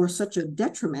or such a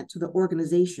detriment to the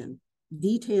organization,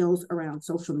 details around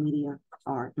social media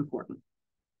are important.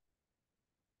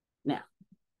 Now,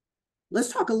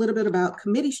 let's talk a little bit about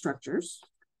committee structures,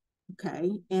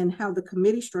 okay, and how the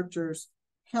committee structures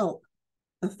help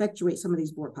effectuate some of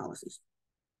these board policies.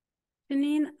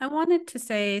 Janine, I wanted to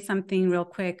say something real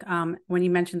quick when you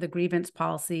mentioned the grievance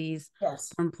policies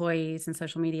Yes. for employees and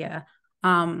social media.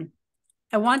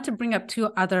 I want to bring up two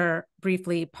other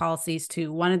briefly policies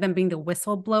too. One of them being the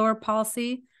whistleblower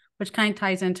policy, which kind of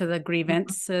ties into the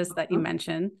grievances that you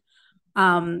mentioned.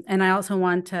 And I also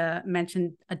want to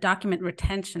mention a document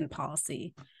retention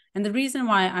policy. And the reason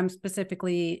why I'm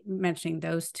specifically mentioning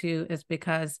those two is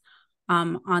because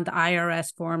on the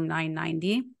IRS Form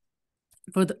 990,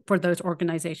 for those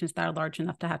organizations that are large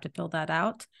enough to have to fill that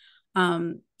out,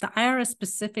 the IRS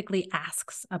specifically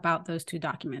asks about those two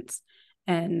documents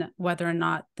and whether or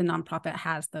not the nonprofit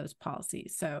has those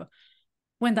policies. So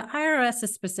when the IRS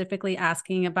is specifically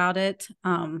asking about it,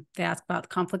 they ask about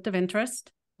conflict of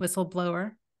interest,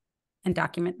 whistleblower, and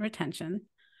document retention.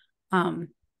 Then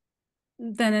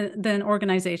an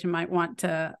organization might want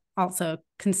to also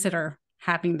consider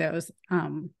having those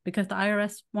because the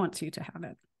IRS wants you to have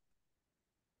it.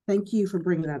 Thank you for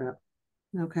bringing that up.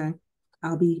 Okay.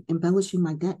 I'll be embellishing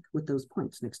my deck with those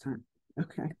points next time.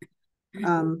 Okay.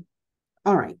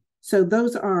 All right. So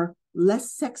those are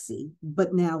less sexy,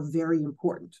 but now very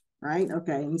important, right?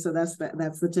 Okay. And so that's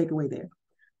the takeaway there.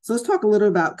 So let's talk a little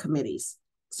about committees.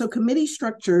 So committee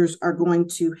structures are going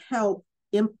to help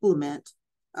implement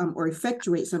or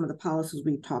effectuate some of the policies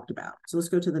we've talked about. So let's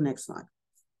go to the next slide.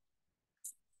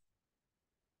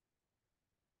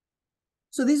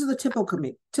 So these are the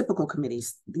typical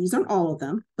committees. These aren't all of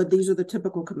them, but these are the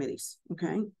typical committees,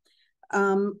 okay?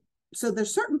 So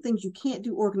there's certain things you can't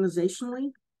do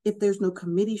organizationally if there's no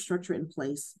committee structure in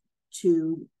place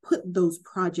to put those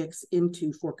projects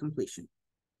into for completion.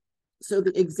 So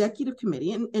the executive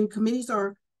committee, and committees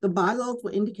are, the bylaws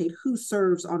will indicate who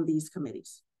serves on these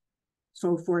committees.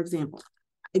 So for example,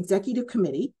 executive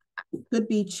committee could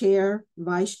be chair,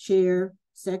 vice chair,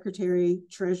 secretary,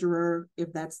 treasurer,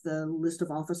 if that's the list of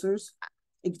officers.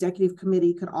 Executive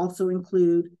committee could also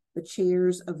include the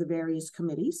chairs of the various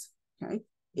committees, okay?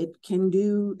 It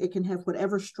can have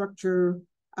whatever structure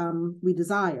we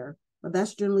desire, but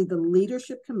that's generally the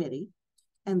leadership committee.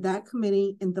 And that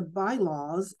committee in the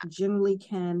bylaws generally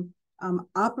can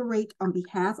operate on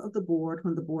behalf of the board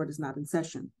when the board is not in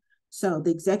session. So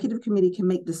the executive committee can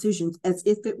make decisions as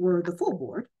if it were the full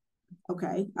board,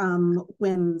 okay,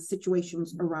 when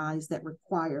situations arise that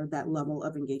require that level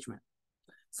of engagement.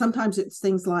 Sometimes it's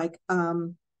things like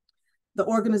the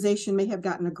organization may have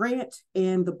gotten a grant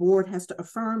and the board has to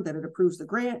affirm that it approves the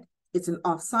grant. It's an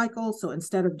off cycle. So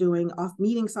instead of doing off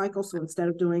meeting cycle, so instead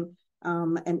of doing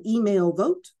an email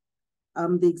vote,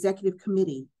 the executive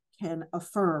committee can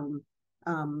affirm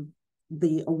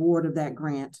the award of that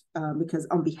grant because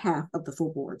on behalf of the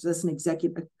full board. So that's an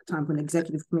executive time when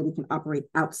executive committee can operate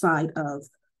outside of,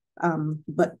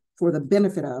 but for the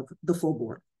benefit of the full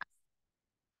board.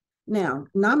 Now,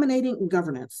 nominating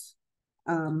governance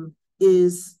could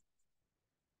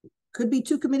be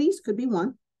two committees, could be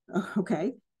one,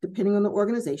 okay, depending on the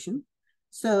organization.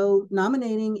 So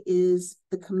nominating is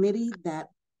the committee that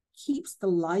keeps the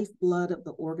lifeblood of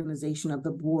the organization of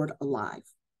the board alive,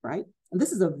 right? And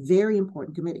this is a very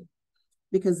important committee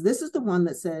because this is the one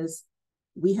that says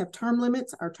we have term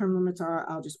limits. Our term limits are,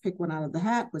 I'll just pick one out of the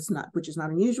hat, which is not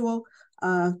unusual,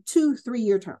 2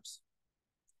 3-year terms.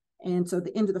 And so at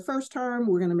the end of the first term,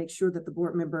 we're going to make sure that the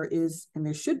board member is, and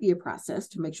there should be a process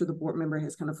to make sure the board member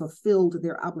has kind of fulfilled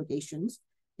their obligations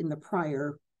in the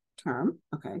prior term,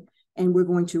 okay? And we're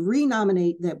going to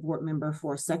re-nominate that board member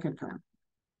for a second term.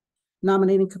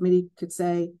 Nominating committee could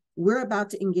say, we're about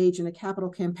to engage in a capital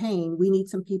campaign. We need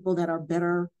some people that are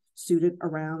better suited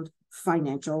around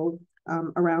financial,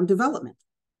 around development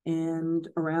and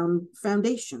around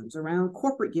foundations, around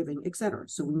corporate giving, et cetera.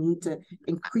 So we need to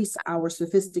increase our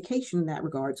sophistication in that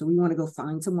regard. So we want to go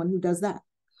find someone who does that.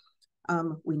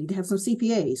 We need to have some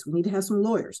CPAs. We need to have some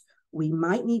lawyers. We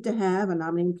might need to have, a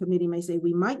nominating committee may say,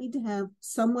 we might need to have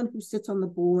someone who sits on the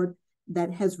board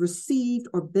that has received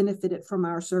or benefited from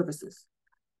our services.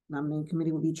 Nominating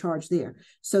committee will be charged there.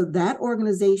 So that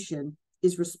organization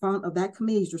is that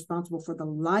committee is responsible for the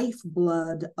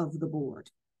lifeblood of the board.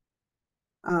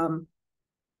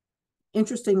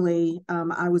 Interestingly,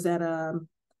 I was at a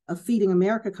Feeding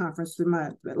America conference through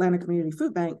my Atlanta Community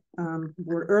Food Bank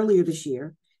board earlier this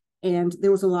year, and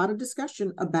there was a lot of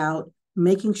discussion about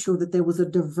making sure that there was a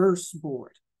diverse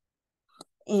board.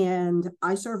 And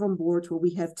I serve on boards where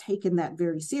we have taken that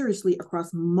very seriously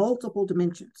across multiple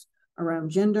dimensions, around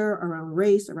gender, around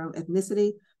race, around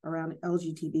ethnicity, around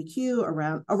LGBTQ,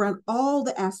 around all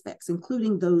the aspects,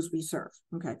 including those we serve,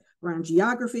 okay, around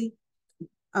geography.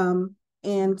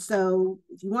 And so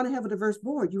if you want to have a diverse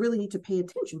board, you really need to pay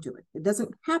attention to it. It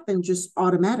doesn't happen just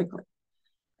automatically.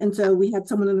 And so we had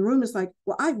someone in the room that's like,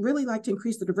 well, I'd really like to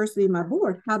increase the diversity in my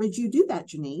board. How did you do that,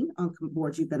 Janine, on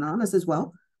boards you've been on? I says,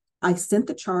 well, I sent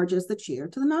the charge as the chair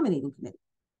to the nominating committee.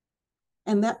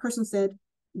 And that person said,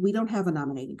 we don't have a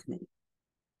nominating committee.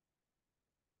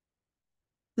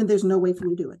 Then there's no way for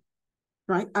you to do it,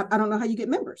 right? I don't know how you get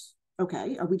members.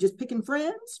 Okay, are we just picking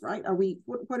friends, right?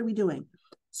 What are we doing?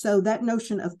 So that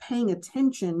notion of paying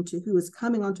attention to who is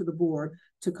coming onto the board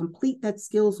to complete that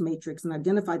skills matrix and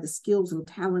identify the skills and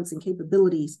talents and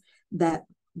capabilities that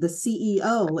the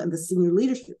CEO and the senior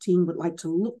leadership team would like to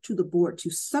look to the board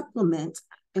to supplement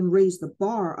and raise the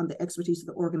bar on the expertise of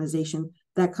the organization,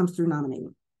 that comes through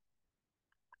nominating.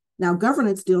 Now,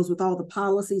 governance deals with all the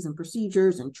policies and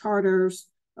procedures and charters.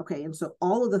 Okay, and so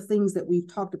all of the things that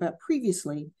we've talked about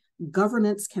previously,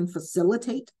 governance can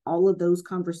facilitate all of those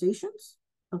conversations.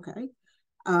 Okay,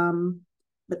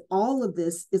 but all of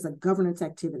this is a governance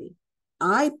activity.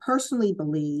 I personally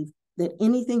believe that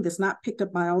anything that's not picked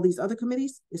up by all these other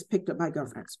committees is picked up by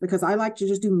governance, because I like to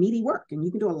just do meaty work, and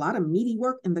you can do a lot of meaty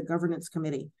work in the governance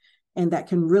committee, and that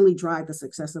can really drive the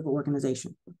success of an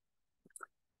organization.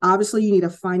 Obviously, you need a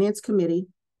finance committee,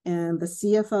 and the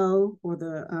CFO or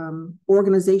the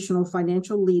organizational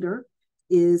financial leader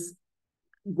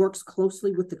works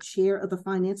closely with the chair of the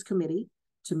finance committee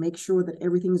to make sure that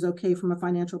everything is okay from a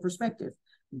financial perspective.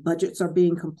 Budgets are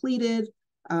being completed.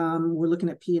 We're looking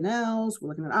at P&Ls, we're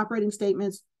looking at operating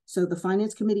statements. So the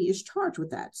finance committee is charged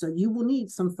with that. So you will need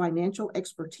some financial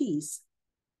expertise.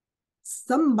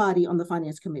 Somebody on the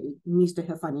finance committee needs to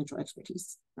have financial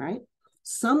expertise, right?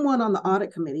 Someone on the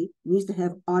audit committee needs to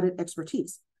have audit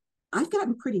expertise. I've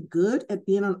gotten pretty good at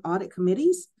being on audit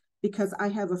committees because I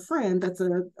have a friend that's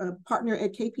a partner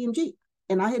at KPMG,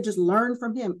 and I had just learned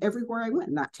from him everywhere I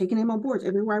went, not taking him on board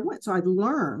everywhere I went. So I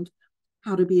learned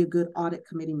how to be a good audit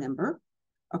committee member.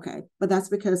 Okay, but that's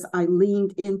because I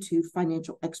leaned into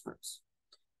financial experts.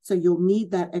 So you'll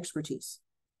need that expertise.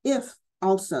 If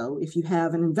you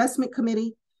have an investment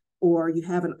committee or you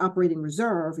have an operating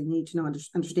reserve, you need to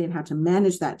understand how to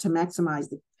manage that to maximize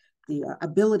the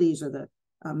abilities or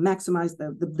maximize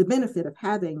the benefit of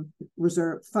having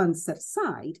reserve funds set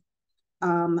aside,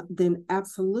 then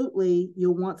absolutely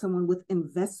you'll want someone with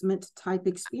investment type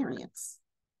experience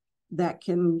that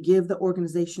can give the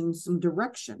organization some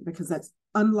direction, because that's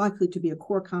unlikely to be a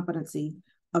core competency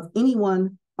of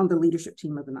anyone on the leadership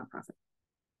team of the nonprofit.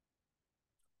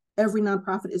 Every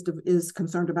nonprofit is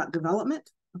concerned about development,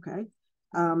 okay?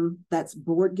 That's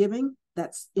board giving,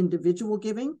 that's individual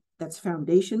giving, that's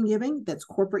foundation giving, that's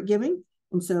corporate giving.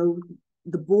 And so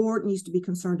the board needs to be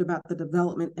concerned about the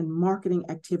development and marketing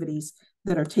activities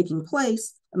that are taking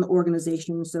place in the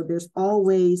organization. So there's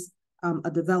always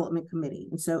a development committee.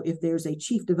 And so if there's a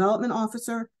chief development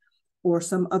officer or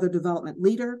some other development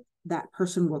leader, that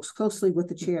person works closely with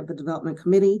the chair of the development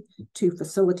committee to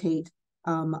facilitate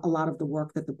a lot of the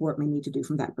work that the board may need to do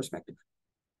from that perspective.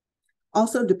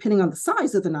 Also, depending on the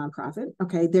size of the nonprofit,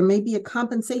 okay, there may be a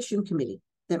compensation committee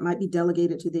that might be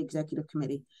delegated to the executive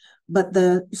committee. But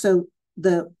the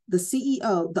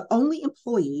CEO, the only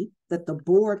employee that the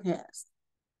board has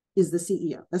is the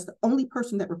CEO. That's the only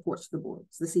person that reports to the board.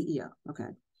 It's the CEO, okay?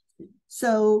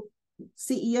 So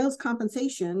CEO's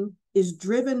compensation is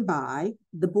driven by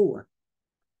the board.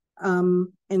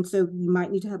 And so you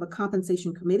might need to have a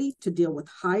compensation committee to deal with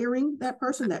hiring that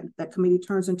person. That committee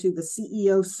turns into the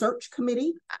CEO search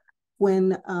committee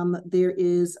when there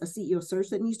is a CEO search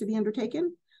that needs to be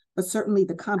undertaken. But certainly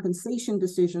the compensation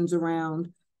decisions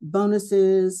around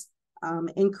bonuses,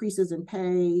 increases in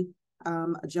pay,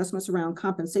 adjustments around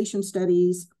compensation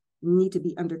studies need to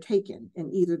be undertaken.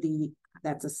 And either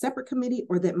that's a separate committee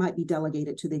or that might be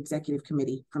delegated to the executive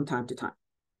committee from time to time.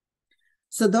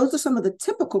 So those are some of the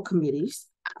typical committees.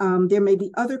 There may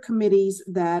be other committees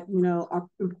that are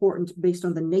important based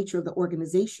on the nature of the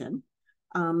organization.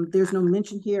 There's no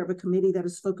mention here of a committee that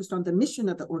is focused on the mission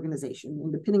of the organization.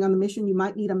 And depending on the mission, you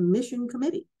might need a mission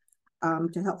committee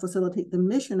to help facilitate the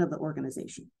mission of the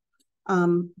organization.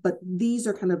 But these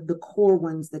are kind of the core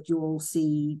ones that you will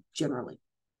see generally.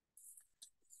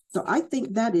 So I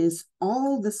think that is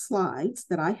all the slides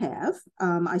that I have.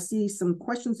 I see some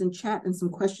questions in chat and some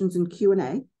questions in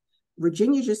Q&A.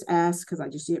 Virginia just asked, because I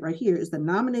just see it right here, is the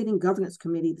nominating governance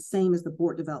committee the same as the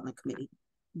board development committee?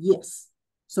 Yes.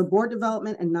 So board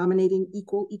development and nominating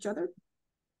equal each other.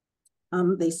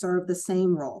 They serve the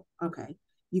same role. Okay.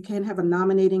 You can have a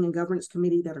nominating and governance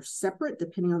committee that are separate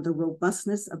depending on the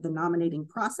robustness of the nominating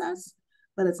process,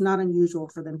 but it's not unusual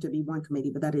for them to be one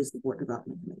committee, but that is the board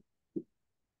development committee.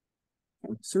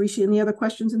 Okay. Sarisha, any other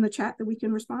questions in the chat that we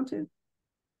can respond to?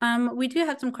 We do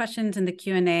have some questions in the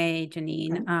Q&A,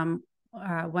 Janine.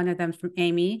 Okay. One of them from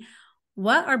Amy.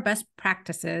 What are best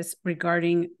practices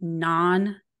regarding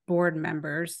non-board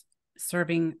members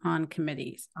serving on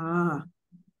committees?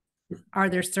 Are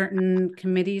there certain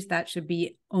committees that should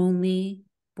be only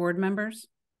board members?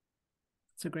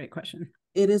 It's a great question.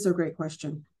 It is a great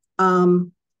question.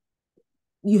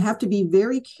 You have to be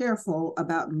very careful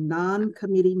about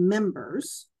non-committee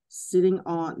members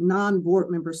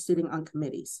non-board members sitting on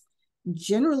committees.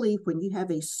 Generally, when you have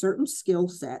a certain skill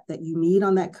set that you need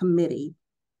on that committee,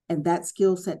 and that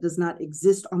skill set does not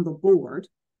exist on the board,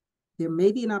 there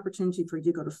may be an opportunity for you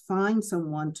to go to find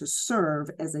someone to serve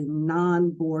as a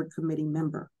non-board committee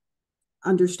member.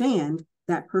 Understand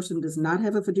that person does not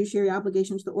have a fiduciary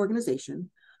obligation to the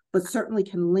organization, but certainly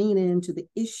can lean into the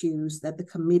issues that the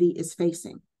committee is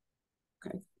facing.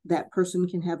 Okay, that person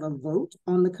can have a vote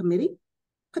on the committee.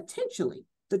 Potentially,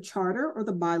 the charter or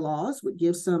the bylaws would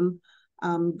give some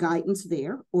guidance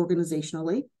there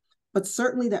organizationally, but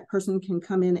certainly that person can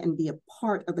come in and be a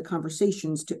part of the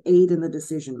conversations to aid in the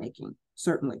decision-making,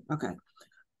 certainly, okay.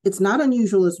 It's not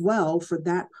unusual as well for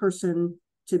that person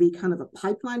to be kind of a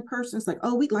pipeline person. It's like,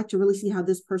 oh, we'd like to really see how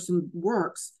this person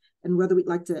works and whether we'd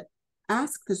like to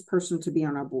ask this person to be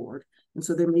on our board. And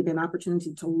so there may be an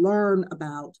opportunity to learn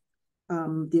about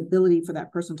the ability for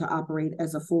that person to operate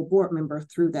as a full board member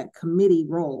through that committee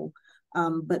role.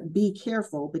 But be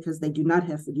careful because they do not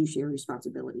have fiduciary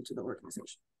responsibility to the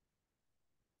organization.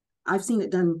 I've seen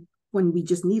it done when we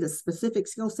just need a specific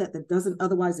skill set that doesn't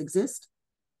otherwise exist,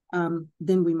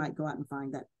 then we might go out and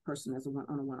find that person as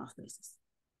on a one-off basis.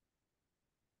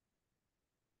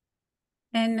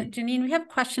 And Janine, we have a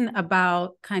question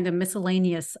about kind of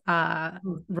miscellaneous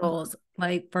roles.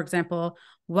 Like, for example,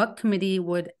 what committee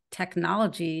would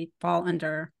technology fall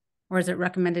under, or is it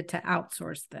recommended to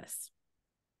outsource this?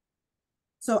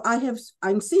 So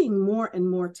I'm seeing more and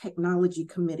more technology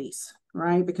committees,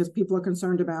 right? Because people are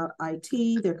concerned about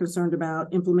IT, they're concerned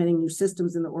about implementing new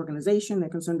systems in the organization, they're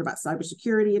concerned about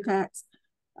cybersecurity attacks.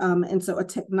 And so a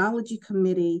technology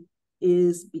committee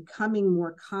is becoming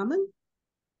more common.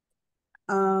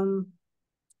 But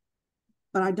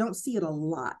I don't see it a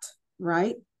lot,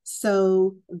 right?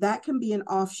 So that can be an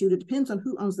offshoot. It depends on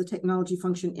who owns the technology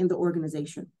function in the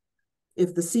organization.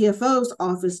 If the CFO's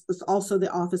office is also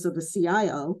the office of the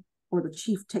CIO or the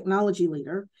chief technology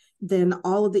leader, then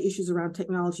all of the issues around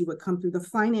technology would come through the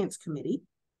finance committee.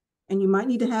 And you might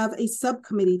need to have a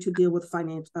subcommittee to deal with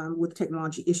with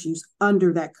technology issues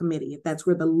under that committee. If that's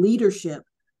where the leadership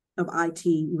of IT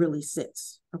really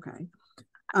sits, okay?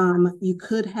 You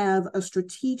could have a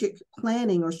strategic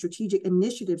planning or strategic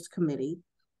initiatives committee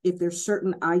if there's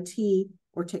certain IT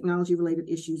or technology related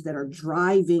issues that are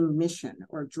driving mission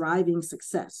or driving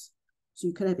success. So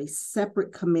you could have a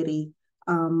separate committee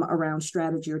around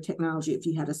strategy or technology if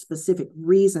you had a specific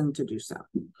reason to do so.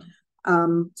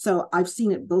 So I've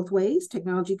seen it both ways,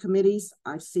 technology committees.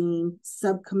 I've seen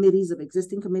subcommittees of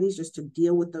existing committees just to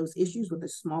deal with those issues with a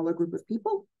smaller group of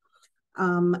people.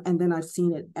 And then I've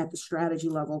seen it at the strategy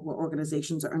level where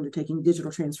organizations are undertaking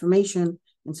digital transformation.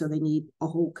 And so they need a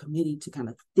whole committee to kind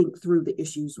of think through the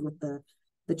issues with the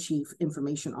chief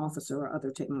information officer or other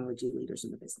technology leaders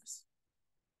in the business.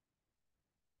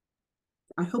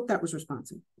 I hope that was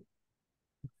responsive.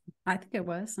 I think it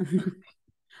was.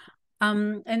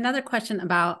 Another question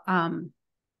about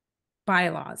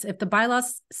bylaws. If the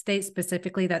bylaws state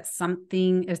specifically that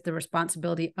something is the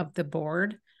responsibility of the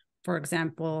board, for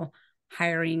example,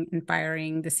 hiring and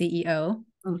firing the CEO,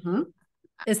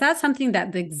 is that something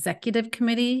that the executive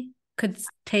committee could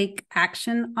take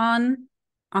action on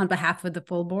behalf of the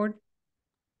full board?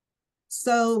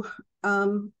 So,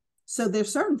 so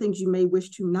there's certain things you may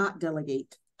wish to not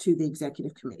delegate to the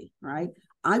executive committee, right?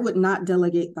 I would not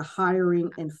delegate the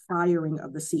hiring and firing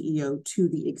of the CEO to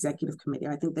the executive committee.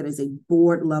 I think that is a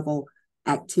board level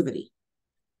activity.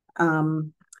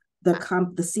 The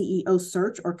CEO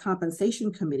search or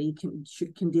compensation committee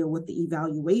can deal with the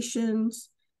evaluations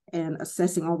and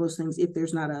assessing all those things if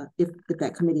there's not if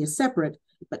that committee is separate.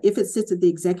 But if it sits at the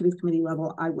executive committee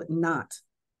level, I would not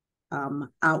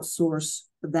outsource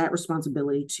that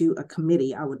responsibility to a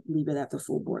committee. I would leave it at the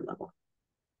full board level.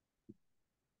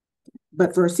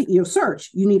 But for a CEO search,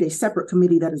 you need a separate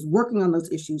committee that is working on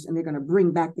those issues, and they're going to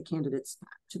bring back the candidates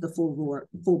to the full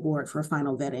board for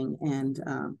final vetting and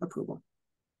approval.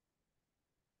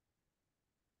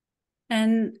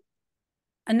 And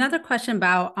another question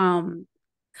about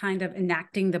kind of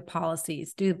enacting the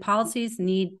policies. Do the policies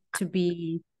need to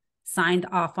be signed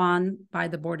off on by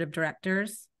the board of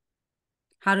directors?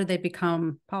 How do they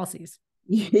become policies?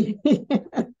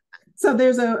 So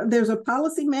there's a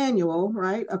policy manual,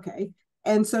 right? Okay.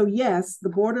 And so, yes, the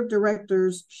board of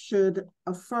directors should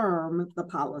affirm the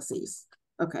policies.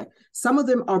 Okay. Some of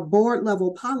them are board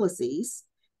level policies.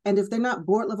 And if they're not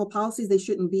board level policies, they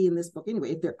shouldn't be in this book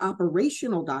anyway. If they're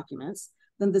operational documents,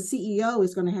 then the CEO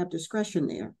is going to have discretion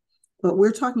there. But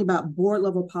we're talking about board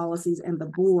level policies, and the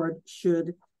board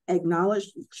should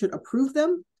approve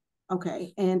them.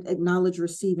 Okay. And acknowledge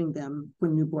receiving them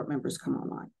when new board members come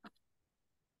online.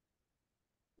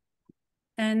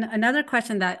 And another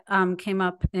question that came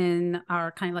up in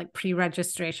our kind of like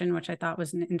pre-registration, which I thought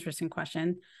was an interesting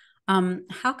question.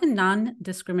 How can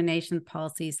non-discrimination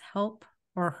policies help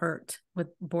or hurt with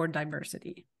board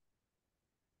diversity?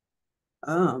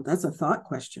 Oh, that's a thought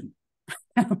question.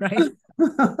 Right.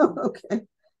 Okay.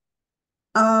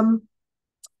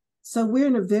 So we're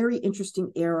in a very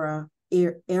interesting era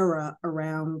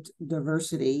around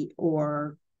diversity,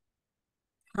 or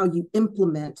how you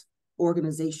implement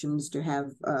organizations to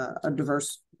have a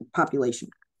diverse population.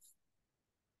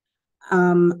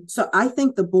 So I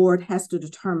think the board has to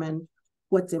determine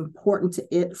what's important to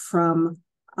it from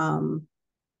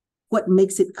what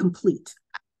makes it complete,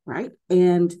 right?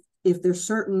 And if there's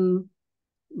certain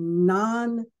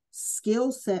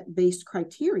non-skill set based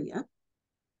criteria,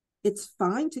 it's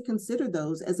fine to consider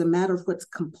those as a matter of what's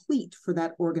complete for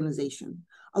that organization.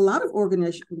 A lot of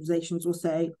organizations will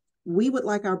say, we would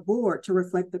like our board to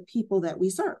reflect the people that we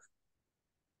serve.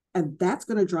 And that's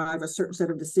going to drive a certain set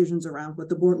of decisions around what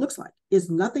the board looks like. There's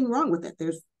nothing wrong with it.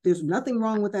 There's nothing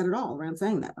wrong with that at all around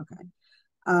saying that. Okay.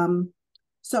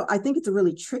 So I think it's a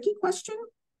really tricky question.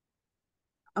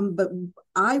 But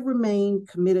I remain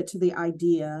committed to the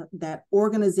idea that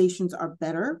organizations are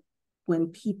better when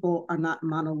people are not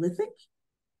monolithic.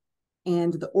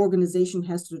 And the organization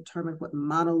has to determine what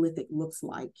monolithic looks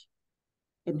like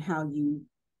and how you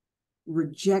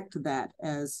reject that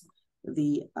as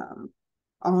the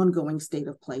ongoing state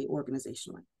of play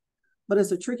organizationally. But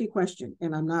it's a tricky question,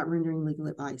 and I'm not rendering legal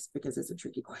advice because it's a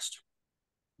tricky question.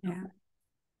 Yeah.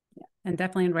 And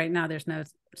definitely right now, there's no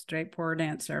straightforward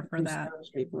answer for that. No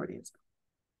straightforward answer.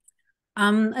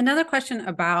 Another question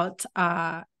about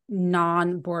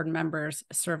non-board members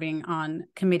serving on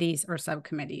committees or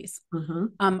subcommittees.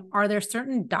 Are there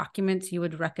certain documents you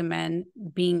would recommend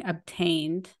being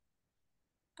obtained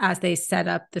as they set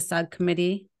up the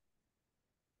subcommittee?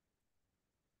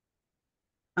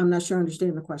 I'm not sure I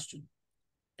understand the question.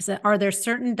 So are there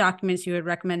certain documents you would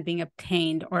recommend being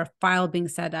obtained or a file being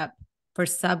set up for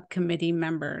subcommittee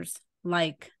members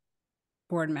like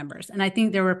board members? And I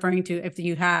think they're referring to if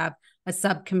you have a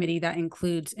subcommittee that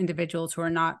includes individuals who are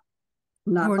not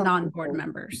non-board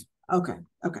members. Okay.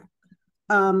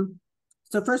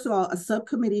 So first of all, a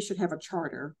subcommittee should have a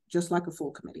charter, just like a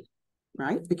full committee,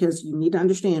 right? Because you need to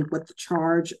understand what the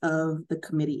charge of the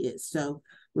committee is. So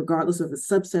regardless of the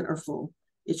subset or full,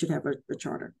 it should have a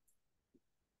charter.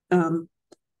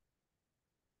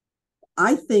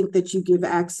 I think that you give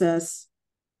access.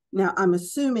 Now, I'm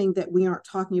assuming that we aren't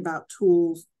talking about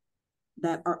tools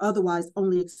that are otherwise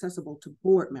only accessible to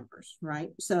board members,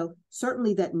 right? So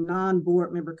certainly that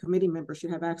non-board member committee members should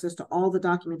have access to all the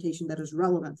documentation that is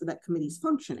relevant for that committee's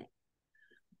functioning.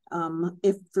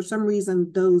 If for some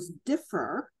reason those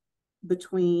differ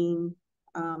between,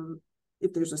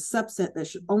 if there's a subset that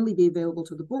should only be available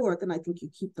to the board, then I think you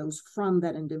keep those from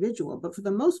that individual. But for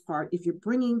the most part, if you're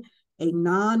bringing a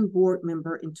non-board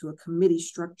member into a committee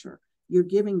structure, you're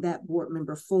giving that board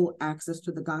member full access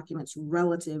to the documents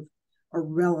relative or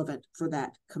relevant for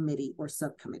that committee or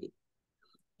subcommittee.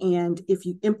 And if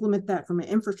you implement that from an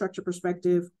infrastructure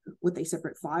perspective with a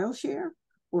separate file share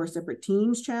or a separate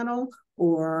Teams channel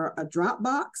or a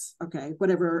Dropbox, okay,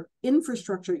 whatever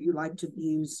infrastructure you like to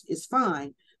use is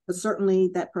fine, but certainly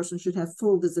that person should have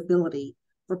full visibility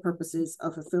for purposes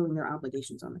of fulfilling their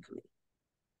obligations on the committee.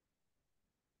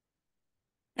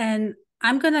 And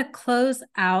I'm going to close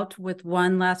out with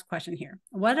one last question here.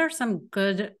 What are some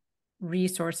good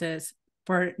resources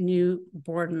for new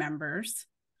board members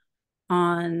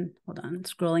on, hold on,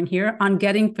 scrolling here, on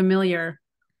getting familiar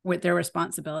with their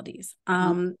responsibilities?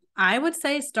 I would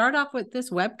say start off with this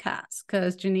webcast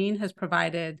because Janine has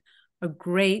provided a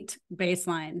great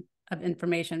baseline of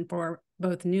information for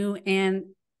both new and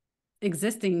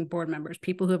existing board members,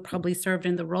 people who have probably served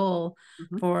in the role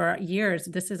for years.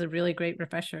 This is a really great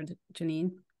refresher,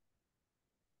 Janine.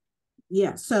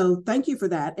 Yeah, so thank you for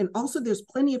that. And also there's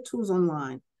plenty of tools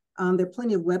online. There are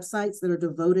plenty of websites that are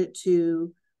devoted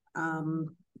to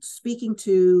speaking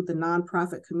to the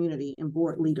nonprofit community and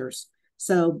board leaders.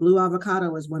 So Blue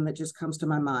Avocado is one that just comes to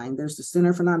my mind. There's the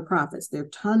Center for Nonprofits. There are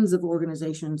tons of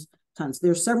organizations, tons.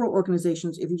 There are several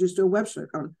organizations, if you just do a web search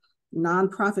on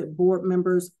nonprofit board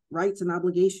members' rights and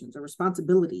obligations or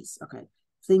responsibilities, okay,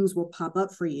 things will pop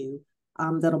up for you.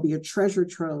 That'll be a treasure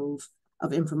trove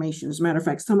of information. As a matter of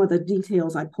fact, some of the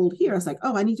details I pulled here, I was like,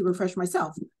 oh, I need to refresh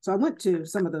myself. So I went to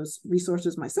some of those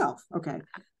resources myself, okay,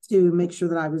 to make sure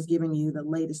that I was giving you the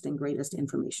latest and greatest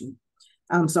information.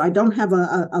 So I don't have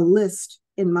a list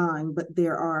in mind, but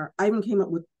there are, I even came up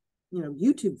with,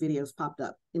 YouTube videos popped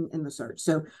up in the search.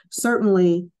 So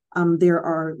certainly there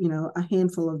are, a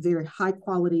handful of very high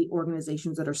quality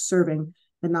organizations that are serving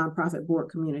the nonprofit board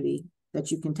community that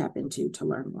you can tap into to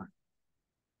learn more.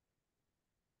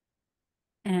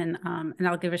 And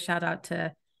I'll give a shout out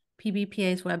to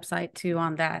PBPA's website too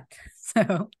on that.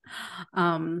 So,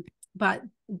 but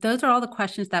those are all the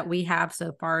questions that we have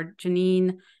so far.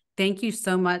 Janine, thank you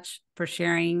so much for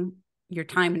sharing your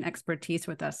time and expertise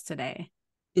with us today.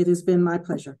 It has been my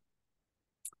pleasure.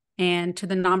 And to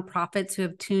the nonprofits who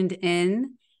have tuned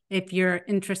in, if you're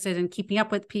interested in keeping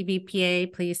up with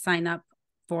PBPA, please sign up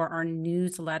for our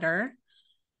newsletter.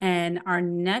 And our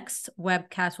next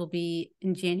webcast will be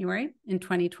in January in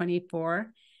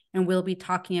 2024. And we'll be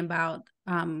talking about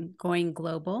going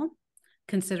global,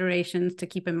 considerations to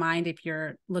keep in mind if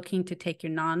you're looking to take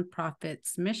your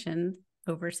nonprofit's mission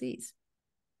overseas.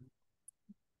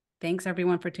 Thanks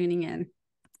everyone for tuning in.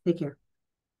 Take care.